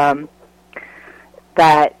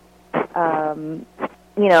that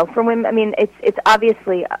for women, it's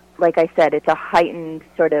obviously, like I said, it's a heightened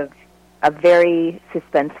sort of a very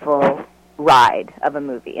suspenseful ride of a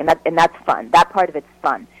movie, and that's fun. That part of it's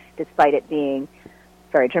fun, despite it being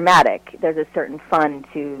very dramatic. There's a certain fun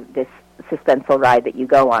to this suspenseful ride that you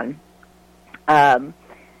go on.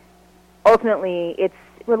 Ultimately, it's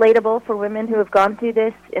relatable for women who have gone through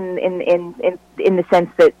this in the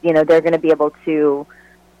sense that they're going to be able to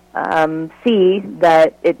see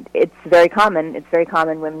that it's very common. It's very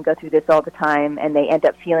common. Women go through this all the time, and they end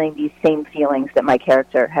up feeling these same feelings that my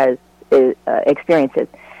character has experiences.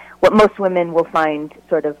 What most women will find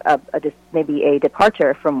sort of just maybe a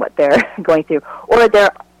departure from what they're going through, or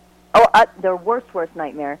their worst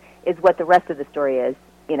nightmare is what the rest of the story is.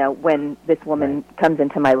 When this woman comes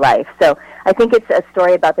into my life. So I think it's a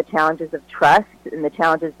story about the challenges of trust and the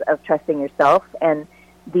challenges of trusting yourself, and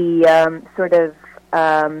the sort of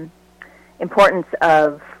importance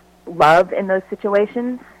of love in those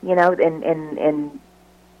situations, and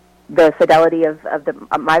the fidelity of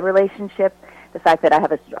my relationship, the fact that I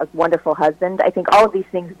have a wonderful husband. I think all of these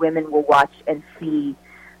things women will watch and see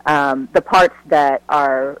the parts that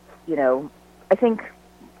are, I think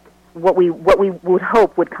what we would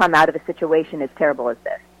hope would come out of a situation as terrible as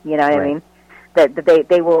this. You know what I mean? That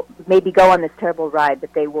they will maybe go on this terrible ride,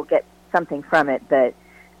 but they will get something from it, that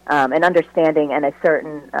an understanding and a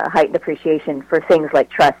certain heightened appreciation for things like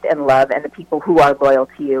trust and love, and the people who are loyal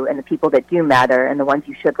to you, and the people that do matter, and the ones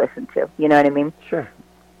you should listen to. You know what I mean? Sure.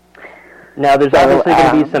 Now, there's obviously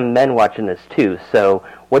going to be some men watching this too. So,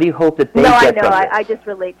 what do you hope that they get from this? I just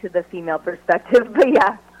relate to the female perspective, but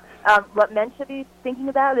yeah. What men should be thinking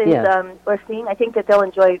about is, or seeing, I think that they'll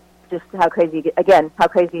enjoy just how crazy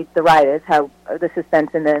the ride is, how the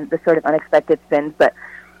suspense and the sort of unexpected spins. But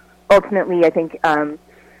ultimately, I think,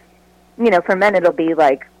 for men it'll be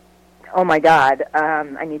like, oh my God,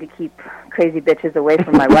 I need to keep crazy bitches away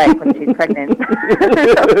from my wife when she's pregnant.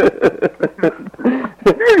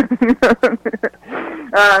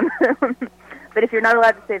 But if you're not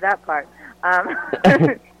allowed to say that part,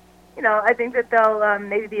 I think that they'll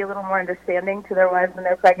maybe be a little more understanding to their wives when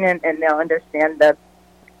they're pregnant, and they'll understand the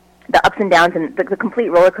ups and downs and the complete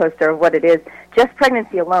roller coaster of what it is. Just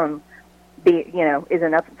pregnancy alone, is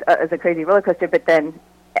a crazy roller coaster. But then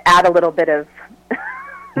add a little bit of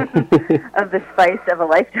of the spice of a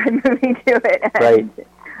Lifetime movie to it,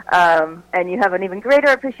 and you have an even greater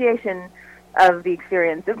appreciation of the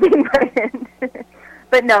experience of being pregnant.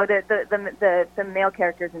 But no, the male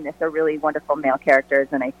characters in this are really wonderful male characters,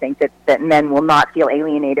 and I think that men will not feel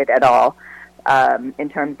alienated at all, in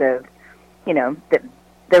terms of, that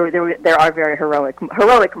there are very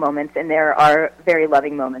heroic moments, and there are very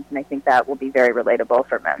loving moments, and I think that will be very relatable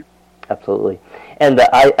for men. Absolutely. And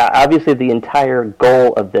obviously the entire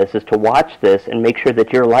goal of this is to watch this and make sure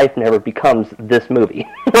that your life never becomes this movie.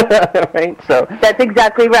 Right? So that's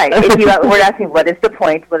exactly right. If we're asking what is the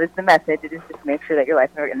point, what is the message, it is just to make sure that your life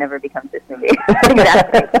never becomes this movie.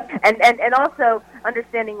 Exactly. And also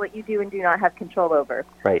understanding what you do and do not have control over.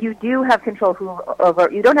 Right. You do have control over,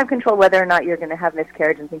 you don't have control whether or not you're going to have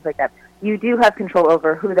miscarriage and things like that. You do have control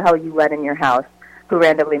over who the hell you let in your house, who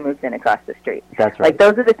randomly moves in across the street. That's right. Like,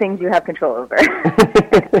 those are the things you have control over.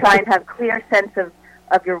 Try and have clear sense of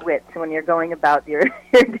your wits when you're going about your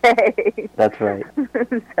day. That's right.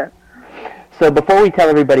 So before we tell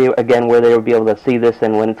everybody, again, where they will be able to see this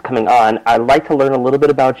and when it's coming on, I'd like to learn a little bit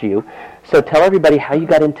about you. So tell everybody how you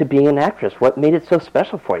got into being an actress. What made it so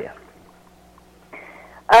special for you?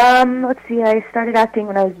 Let's see. I started acting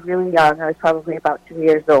when I was really young. I was probably about 2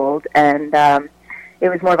 years old, and it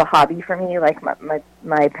was more of a hobby for me. Like,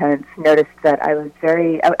 my parents noticed that I was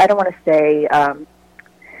very, I don't want to say,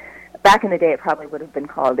 back in the day it probably would have been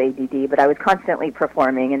called ADD, but I was constantly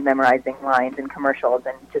performing and memorizing lines and commercials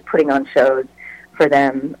and just putting on shows for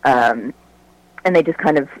them. And they just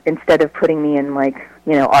kind of, instead of putting me in, like,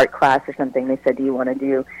 art class or something, they said, do you want to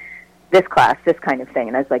do this class, this kind of thing?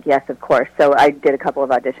 And I was like, yes, of course. So I did a couple of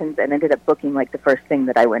auditions and ended up booking, like, the first thing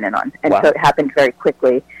that I went in on. And so it happened very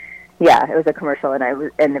quickly. Yeah, it was a commercial, and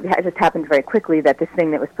it just happened very quickly that this thing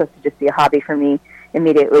that was supposed to just be a hobby for me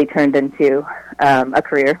immediately turned into a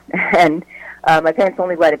career. And my parents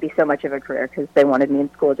only let it be so much of a career because they wanted me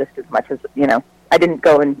in school just as much as, I didn't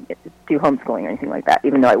go and do homeschooling or anything like that,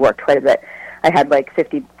 even though I worked quite a bit. I had like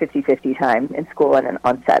 50-50 time in school and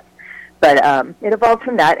on sets. But it evolved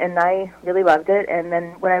from that, and I really loved it. And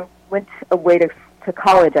then when I went away to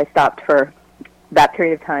college, I stopped for that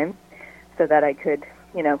period of time so that I could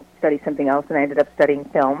study something else, and I ended up studying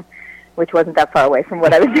film, which wasn't that far away from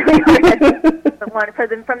what I was doing already. But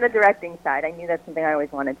from the directing side, I knew that's something I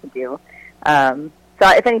always wanted to do. So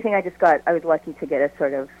if anything, I was lucky to get a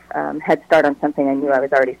sort of head start on something I knew I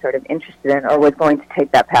was already sort of interested in or was going to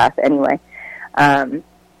take that path anyway. And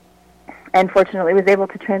fortunately was able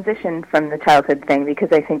to transition from the childhood thing, because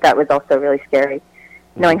I think that was also really scary,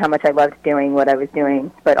 knowing how much I loved doing what I was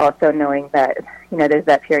doing, but also knowing that, there's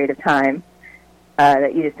that period of time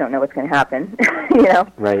that you just don't know what's going to happen,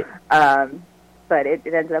 Right. But it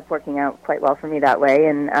ended up working out quite well for me that way.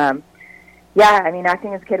 And Yeah, I mean,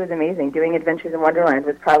 acting as a kid was amazing. Doing Adventures in Wonderland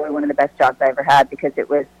was probably one of the best jobs I ever had because it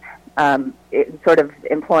was sort of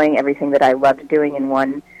employing everything that I loved doing in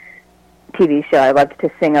one TV show. I loved to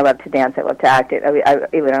sing, I loved to dance, I loved to act. It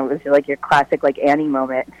was like your classic like Annie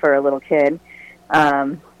moment for a little kid.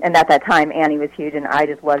 And at that time, Annie was huge, and I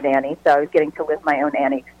just loved Annie, so I was getting to live my own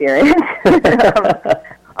Annie experience.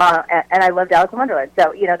 And I loved Alice in Wonderland.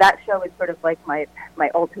 So, that show was sort of like my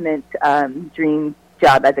ultimate dream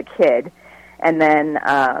job as a kid. And then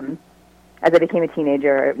as I became a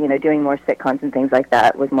teenager, doing more sitcoms and things like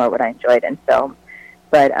that was more what I enjoyed in film.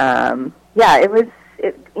 But,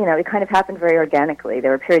 it kind of happened very organically.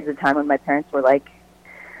 There were periods of time when my parents were like,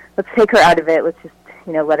 let's take her out of it. Let's just,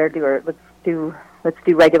 let her let's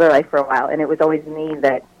do regular life for a while. And it was always me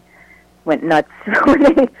that went nuts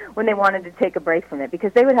when they wanted to take a break from it,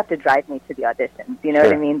 because they would have to drive me to the auditions. You know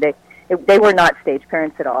what I mean? They were not stage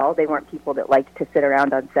parents at all. They weren't people that liked to sit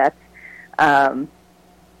around on sets. I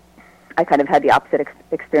kind of had the opposite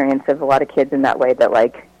experience of a lot of kids in that way, that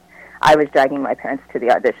like I was dragging my parents to the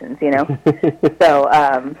auditions, So,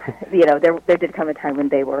 there did come a time when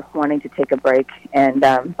they were wanting to take a break, and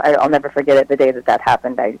I'll never forget it, the day that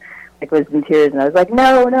happened. I was in tears, and I was like,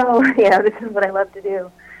 no, this is what I love to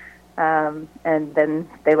do. And then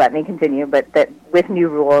they let me continue, but that with new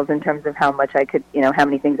rules in terms of how much I could, how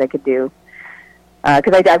many things I could do.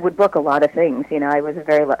 Because I would book a lot of things. I was a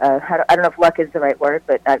very, I don't know if luck is the right word,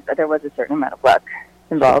 but there was a certain amount of luck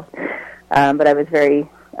involved. But I was very,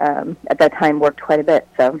 at that time, worked quite a bit.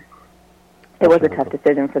 So it was a tough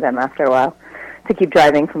decision for them after a while to keep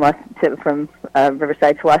driving from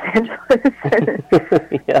Riverside to Los Angeles.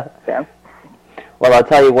 Yeah. So. Well, I'll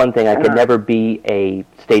tell you one thing. I could never be a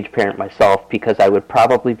stage parent myself, because I would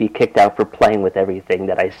probably be kicked out for playing with everything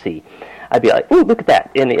that I see. I'd be like, ooh, look at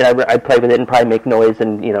that. And I'd play with it and probably make noise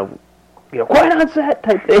and, quiet on set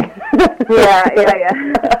type thing. Yeah.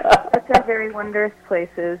 That's our very wondrous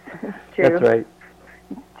places. It's true. That's right.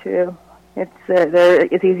 It's true.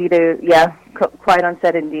 It's easy to, quiet on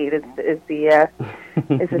set indeed is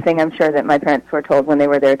the thing I'm sure that my parents were told when they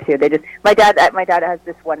were there too. My dad has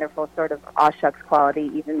this wonderful sort of aw shucks quality,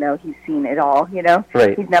 even though he's seen it all,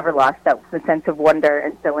 Right. He's never lost that sense of wonder,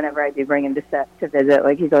 and so whenever I do bring him to set to visit,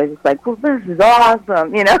 like he's always just like, well, this is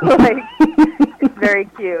awesome, like it's very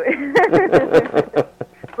cute.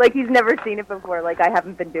 Like he's never seen it before. Like I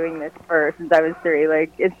haven't been doing this since I was 3.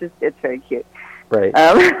 Like it's very cute. Right.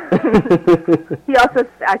 He also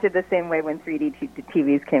acted the same way when 3D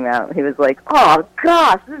TVs came out. He was like, oh,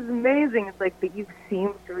 gosh, this is amazing. It's like, but you've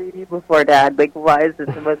seen 3D before, Dad. Like, why is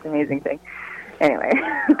this the most amazing thing? Anyway.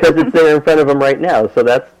 Because it's there in front of him right now, so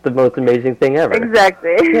that's the most amazing thing ever.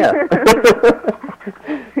 Exactly. Yeah.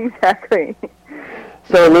 Exactly.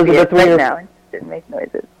 So, Elisabeth, right now, it didn't make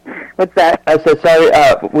noises. What's that? I said, sorry,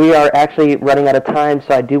 we are actually running out of time,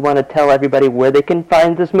 so I do want to tell everybody where they can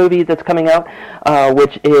find this movie that's coming out,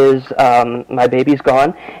 which is My Baby's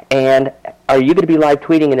Gone. And are you going to be live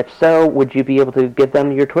tweeting? And if so, would you be able to give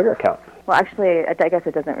them your Twitter account? Well, actually, I guess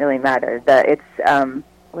it doesn't really matter.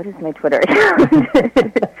 What is my Twitter account?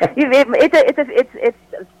 It's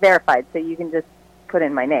verified, so you can just put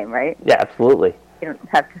in my name, right? Yeah, absolutely. You don't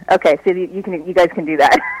have to. Okay, so you guys can do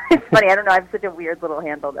that. It's funny. I don't know. I have such a weird little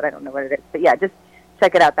handle that I don't know what it is. But yeah, just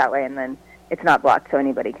check it out that way, and then it's not blocked, so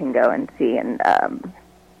anybody can go and see. And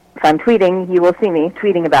if I'm tweeting, you will see me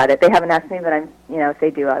tweeting about it. They haven't asked me, but if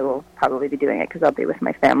they do, I will probably be doing it because I'll be with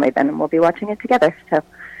my family then, and we'll be watching it together. So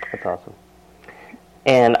that's awesome.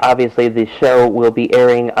 And obviously, the show will be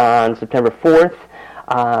airing on September 4th.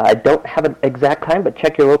 I don't have an exact time, but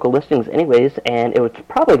check your local listings anyways, and it was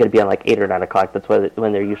probably going to be on like 8 or 9 o'clock. That's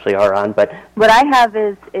when they usually are on. But what I have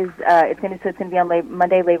is it's going to be on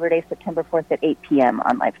Monday, Labor Day, September 4th at 8 p.m.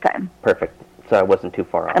 on Lifetime. Perfect. So I wasn't too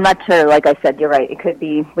far off. I'm not sure. Like I said, you're right. It could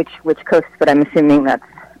be which coast, but I'm assuming that's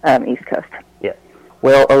East Coast. Yeah.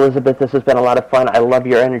 Well, Elisabeth, this has been a lot of fun. I love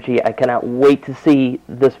your energy. I cannot wait to see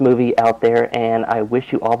this movie out there, and I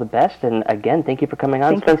wish you all the best. And again, thank you for coming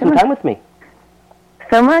on and spending some time with me.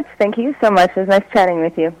 So much. Thank you so much. It was nice chatting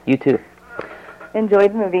with you. You too. Enjoy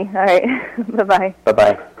the movie. All right. Bye-bye.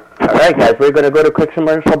 Bye-bye. All right, guys, we're going to go to a quick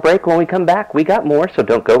commercial break. When we come back, we got more, so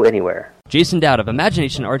don't go anywhere. Jason Dowd of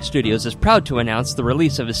Imagination Art Studios is proud to announce the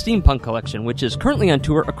release of his steampunk collection, which is currently on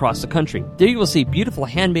tour across the country. There you will see beautiful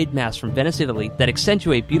handmade masks from Venice, Italy that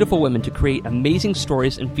accentuate beautiful women to create amazing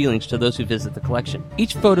stories and feelings to those who visit the collection.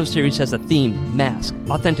 Each photo series has a theme, mask,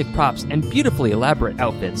 authentic props, and beautifully elaborate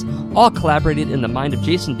outfits, all collaborated in the mind of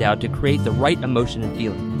Jason Dowd to create the right emotion and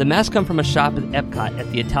feeling. The masks come from a shop at Epcot at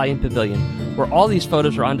the Italian Pavilion, where all these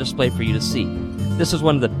photos are on display for you to see. This is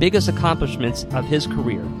one of the biggest accomplishments of his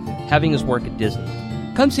career, having his work at Disney.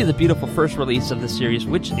 Come see the beautiful first release of the series,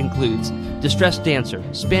 which includes Distressed Dancer,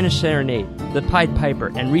 Spanish Serenade, The Pied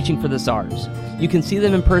Piper, and Reaching for the Stars. You can see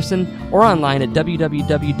them in person or online at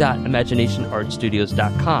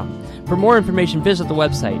www.imaginationartstudios.com. For more information, visit the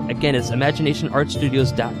website. Again, it's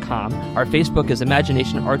imaginationartstudios.com. Our Facebook is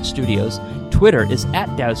Imagination Art Studios. Twitter is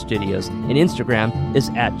 @Dow Studios, and Instagram is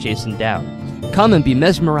 @JasonDow. Come and be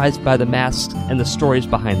mesmerized by the masks and the stories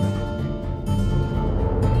behind them.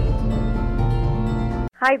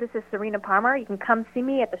 Hi, this is Serena Palmer. You can come see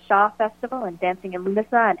me at the Shaw Festival and Dancing in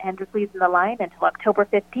Lunasa and Hendrix Leads in the Line until October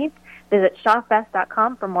 15th. Visit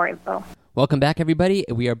shawfest.com for more info. Welcome back, everybody.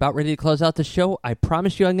 We are about ready to close out the show. I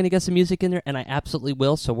promise you I'm going to get some music in there, and I absolutely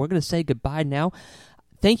will, so we're going to say goodbye now.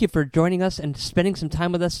 Thank you for joining us and spending some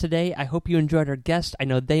time with us today. I hope you enjoyed our guest. I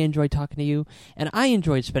know they enjoyed talking to you, and I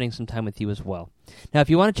enjoyed spending some time with you as well. Now, if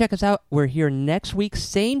you want to check us out, we're here next week,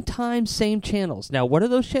 same time, same channels. Now, what are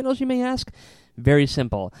those channels, you may ask? Very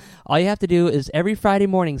simple. All you have to do is every Friday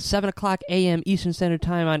morning, 7 o'clock a.m. Eastern Standard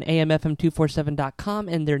Time on AMFM247.com,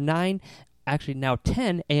 and there are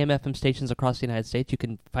 10 AM/FM stations across the United States. You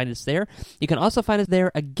can find us there. You can also find us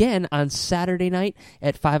there again on Saturday night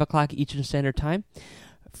at 5 o'clock Eastern Standard Time.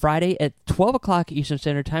 Friday at 12 o'clock Eastern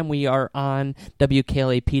Standard Time, we are on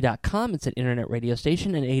WKLAP.com. It's an internet radio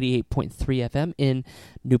station and 88.3 FM in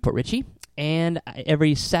Newport Richey. And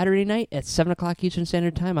every Saturday night at 7 o'clock Eastern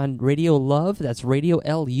Standard Time on Radio Love. That's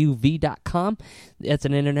RadioLUV.com. That's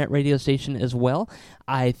an internet radio station as well.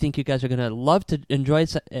 I think you guys are going to love to enjoy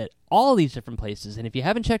us at all these different places. And if you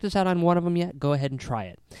haven't checked us out on one of them yet, go ahead and try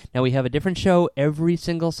it. Now, we have a different show every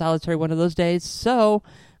single solitary one of those days, so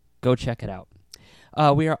go check it out.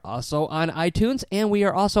 We are also on iTunes, and we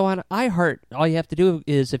are also on iHeart. All you have to do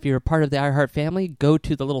is, if you're a part of the iHeart family, go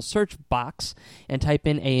to the little search box and type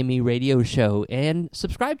in AME Radio Show and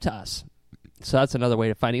subscribe to us. So that's another way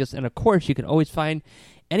of finding us. And, of course, you can always find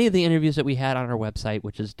any of the interviews that we had on our website,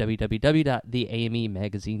 which is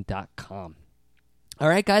www.theamemagazine.com. All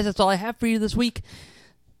right, guys, that's all I have for you this week.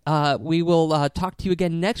 We will talk to you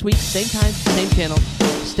again next week, same time, same channel.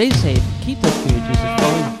 Stay safe, keep those community juices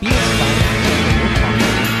flowing, be inspired.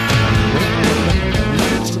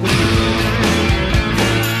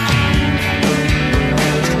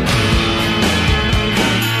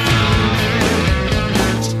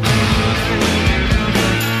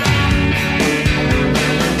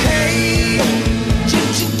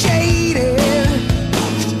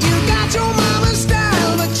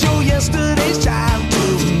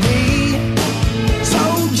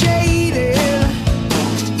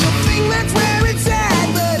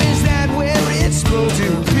 Is that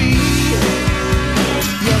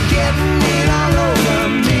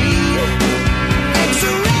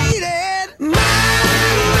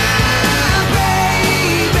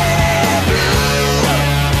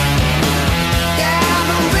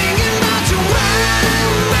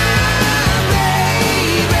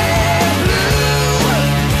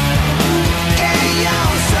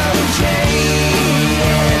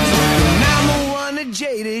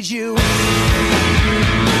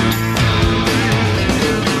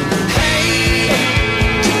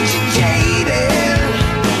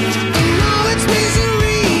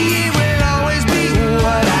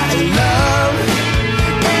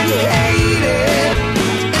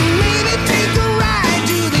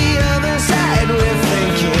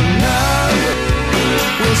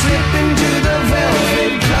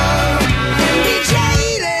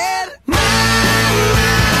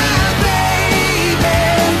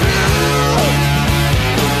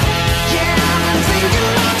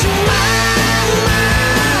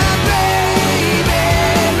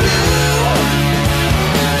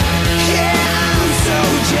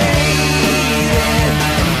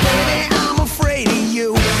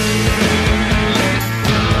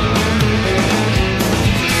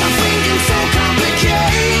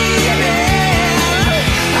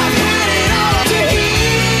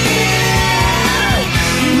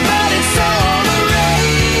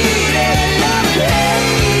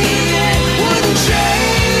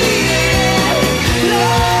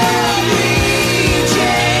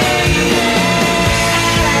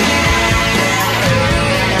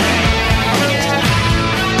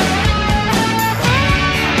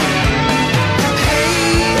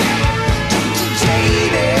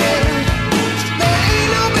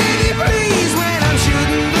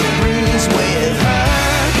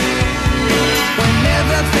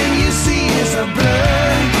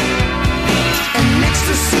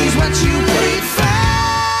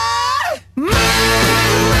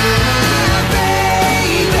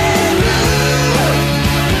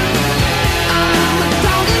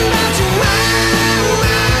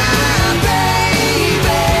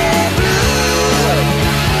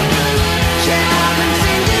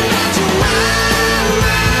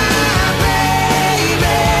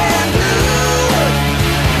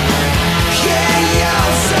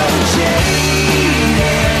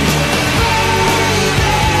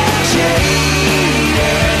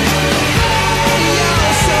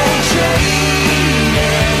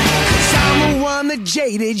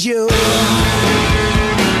jaded you.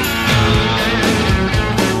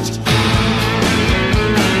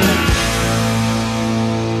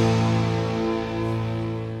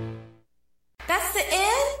 That's the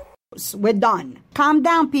end? We're done. Calm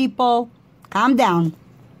down, people. Calm down.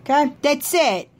 Okay? That's it.